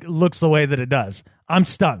looks the way that it does. I'm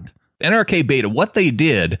stunned. NRK Beta, what they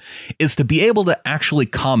did is to be able to actually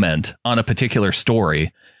comment on a particular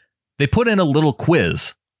story. They put in a little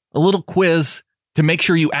quiz to make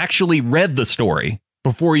sure you actually read the story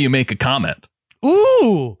before you make a comment.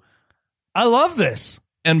 Ooh, I love this.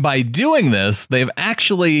 And by doing this, they've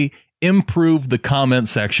actually improved the comment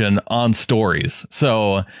section on stories.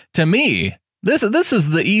 So to me, this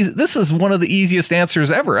is one of the easiest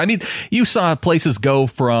answers ever. I mean, you saw places go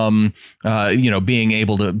from being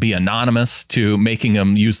able to be anonymous to making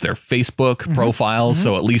them use their Facebook profiles.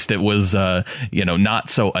 So at least it was not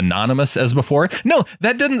so anonymous as before. No,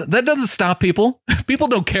 that doesn't stop people. People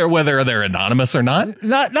don't care whether they're anonymous or not.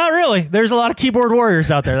 Not really. There's a lot of keyboard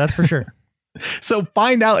warriors out there, that's for sure. So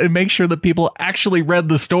find out and make sure that people actually read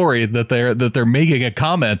the story that they're making a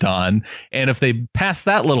comment on. And if they pass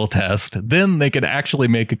that little test, then they could actually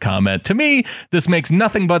make a comment. To me, this makes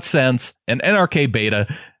nothing but sense. And NRK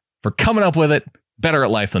Beta for coming up with it better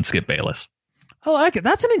at life than Skip Bayless. I like it.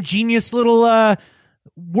 That's an ingenious little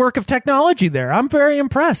work of technology there. I'm very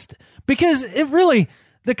impressed because the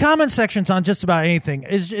comment sections on just about anything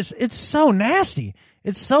it's so nasty.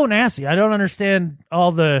 It's so nasty. I don't understand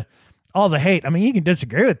all the hate. I mean, you can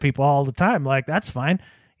disagree with people all the time. Like, that's fine,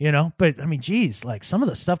 but I mean, geez, like some of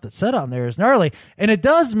the stuff that's said on there is gnarly. And it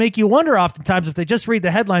does make you wonder oftentimes if they just read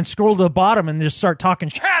the headline, scroll to the bottom and just start talking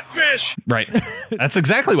catfish. Right. That's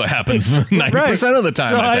exactly what happens 90% of the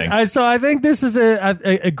time, I think. I think this is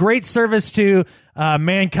a great service to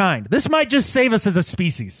mankind. This might just save us as a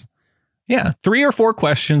species. Yeah. 3 or 4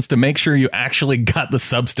 questions to make sure you actually got the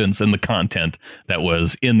substance and the content that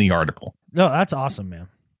was in the article. No, that's awesome, man.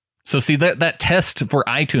 So see, that test for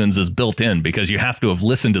iTunes is built in because you have to have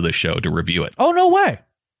listened to the show to review it. Oh, no way.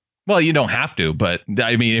 Well, you don't have to, but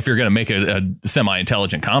I mean, if you're going to make a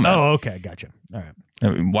semi-intelligent comment. Oh, okay. Gotcha. All right. I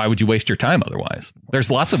mean, why would you waste your time otherwise?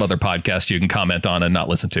 There's lots of other podcasts you can comment on and not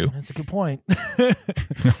listen to. That's a good point.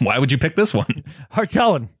 Why would you pick this one? Hard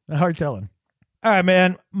telling. All right,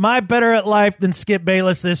 man. My better at life than Skip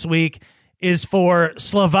Bayless this week is for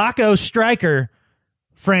Slovako striker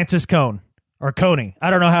Francis Cone. Or Coney.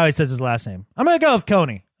 I don't know how he says his last name. I'm going to go with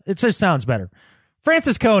Coney. It just sounds better.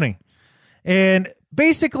 Francis Coney. And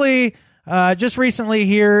basically, just recently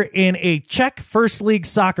here in a Czech First League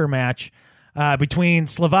soccer match between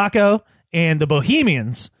Slovácko and the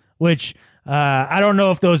Bohemians, which I don't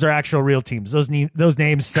know if those are actual real teams. Those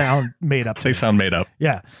names sound made up. They sound made up.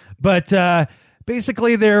 Yeah. But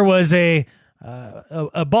basically there was a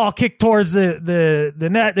ball kicked towards the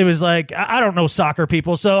net. It was like, I don't know soccer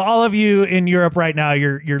people. So all of you in Europe right now,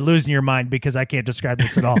 you're losing your mind because I can't describe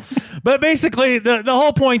this at all. But basically the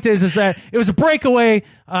whole point is that it was a breakaway.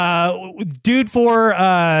 Dude for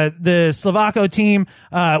the Slovácko team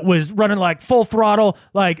was running like full throttle,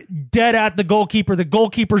 like dead at the goalkeeper. The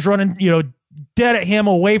goalkeeper's running, dead at him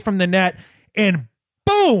away from the net, and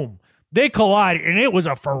boom, they collided, and it was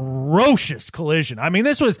a ferocious collision. I mean,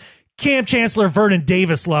 this was Camp Chancellor Vernon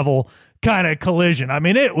Davis level kind of collision. I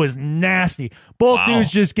mean, it was nasty. Both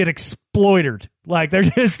dudes just get exploited. Like they're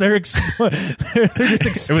just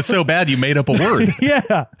It was so bad you made up a word.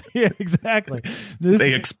 yeah, exactly.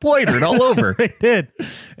 They exploited all over. They did.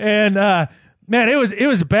 And man, it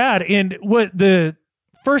was bad. And what the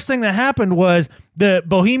first thing that happened was the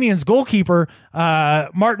Bohemians goalkeeper,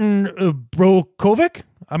 Martin Brokovic.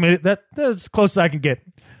 I mean, that's as close as I can get.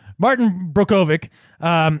 Martin Brokovic,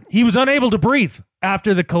 he was unable to breathe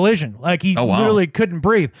after the collision. Like he literally couldn't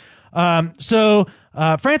breathe. So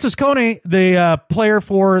Francis Kone, the player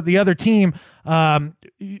for the other team,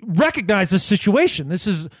 recognized this situation. This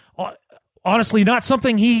is honestly not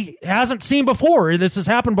something he hasn't seen before. This has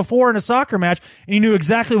happened before in a soccer match, and he knew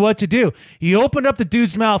exactly what to do. He opened up the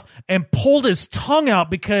dude's mouth and pulled his tongue out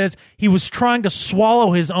because he was trying to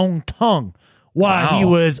swallow his own tongue while he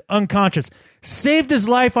was unconscious. Saved his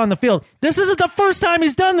life on the field. This isn't the first time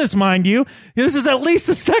he's done this, mind you. This is at least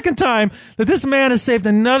the second time that this man has saved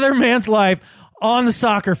another man's life on the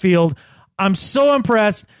soccer field. I'm so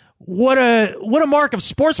impressed. What a mark of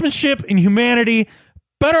sportsmanship and humanity.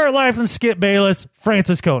 Better at life than Skip Bayless,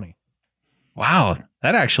 Francis Kone. Wow,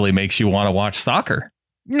 that actually makes you want to watch soccer.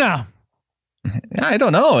 No. I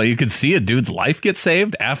don't know. You could see a dude's life get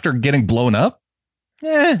saved after getting blown up.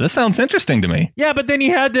 Yeah. This sounds interesting to me. Yeah, but then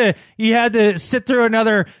you had to sit through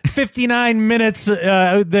another 59 minutes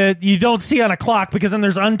that you don't see on a clock, because then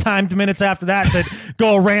there's untimed minutes after that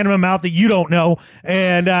go a random amount that you don't know,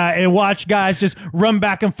 and watch guys just run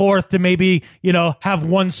back and forth to maybe have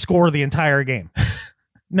one score the entire game.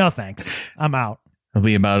 No thanks, I'm out. It'll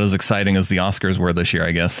be about as exciting as the Oscars were this year,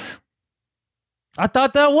 I guess. I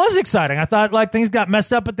thought that was exciting. I thought like things got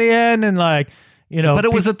messed up at the end, and but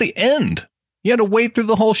it was at the end. You had to wait through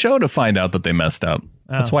the whole show to find out that they messed up.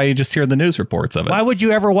 That's why you just hear the news reports of it. Why would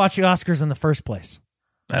you ever watch the Oscars in the first place?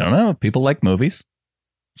 I don't know. People like movies.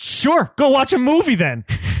 Sure. Go watch a movie then.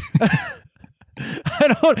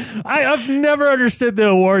 I've never understood the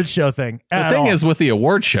awards show thing. The thing is with the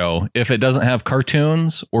award show, if it doesn't have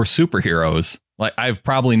cartoons or superheroes, like I've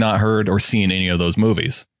probably not heard or seen any of those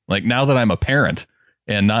movies. Like now that I'm a parent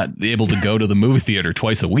and not able to go to the movie theater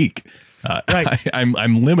twice a week, right.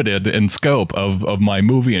 I'm limited in scope of my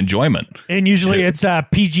movie enjoyment. And usually it's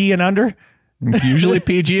PG and under. Usually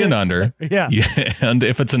PG and under. Yeah. And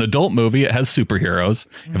if it's an adult movie, it has superheroes.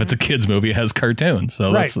 Mm-hmm. If it's a kid's movie, it has cartoons.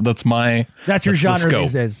 So that's your genre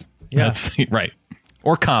these days. Yeah. That's right.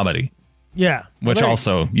 Or comedy. Yeah. Which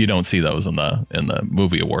also you don't see those in the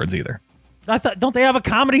movie awards either. I thought, don't they have a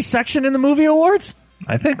comedy section in the movie awards?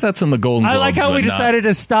 I think that's in the Golden Globes. I like how we decided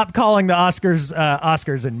to stop calling the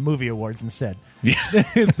Oscars and movie awards instead. Yeah.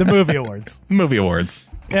 The movie awards. Movie awards.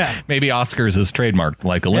 Yeah. Maybe Oscars is trademarked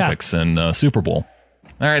like Olympics and Super Bowl.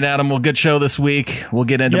 All right, Adam, well, good show this week. We'll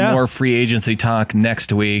get into more free agency talk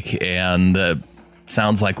next week. And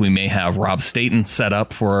sounds like we may have Rob Staten set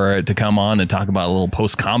up to come on and talk about a little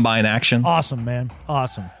post-combine action. Awesome, man.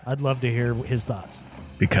 Awesome. I'd love to hear his thoughts.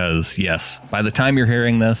 Because, yes, by the time you're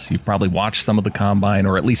hearing this, you've probably watched some of the combine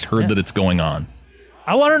or at least heard that it's going on.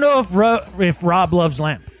 I want to know if Rob loves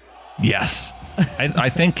lamp. Yes. I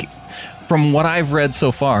think from what I've read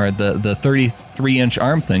so far, the 33-inch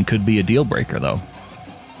arm thing could be a deal breaker, though.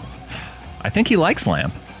 I think he likes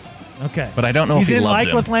lamp. Okay. But I don't know if he loves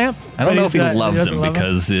him. With lamp? I don't know if he loves him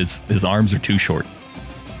because his arms are too short.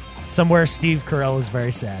 Somewhere Steve Carell is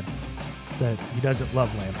very sad that he doesn't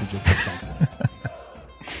love lamp. He just likes lamp.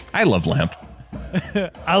 I love lamp.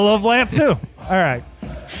 I love lamp too. All right.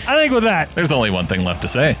 I think with that, there's only one thing left to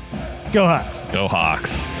say. Go Hawks. Go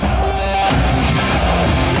Hawks.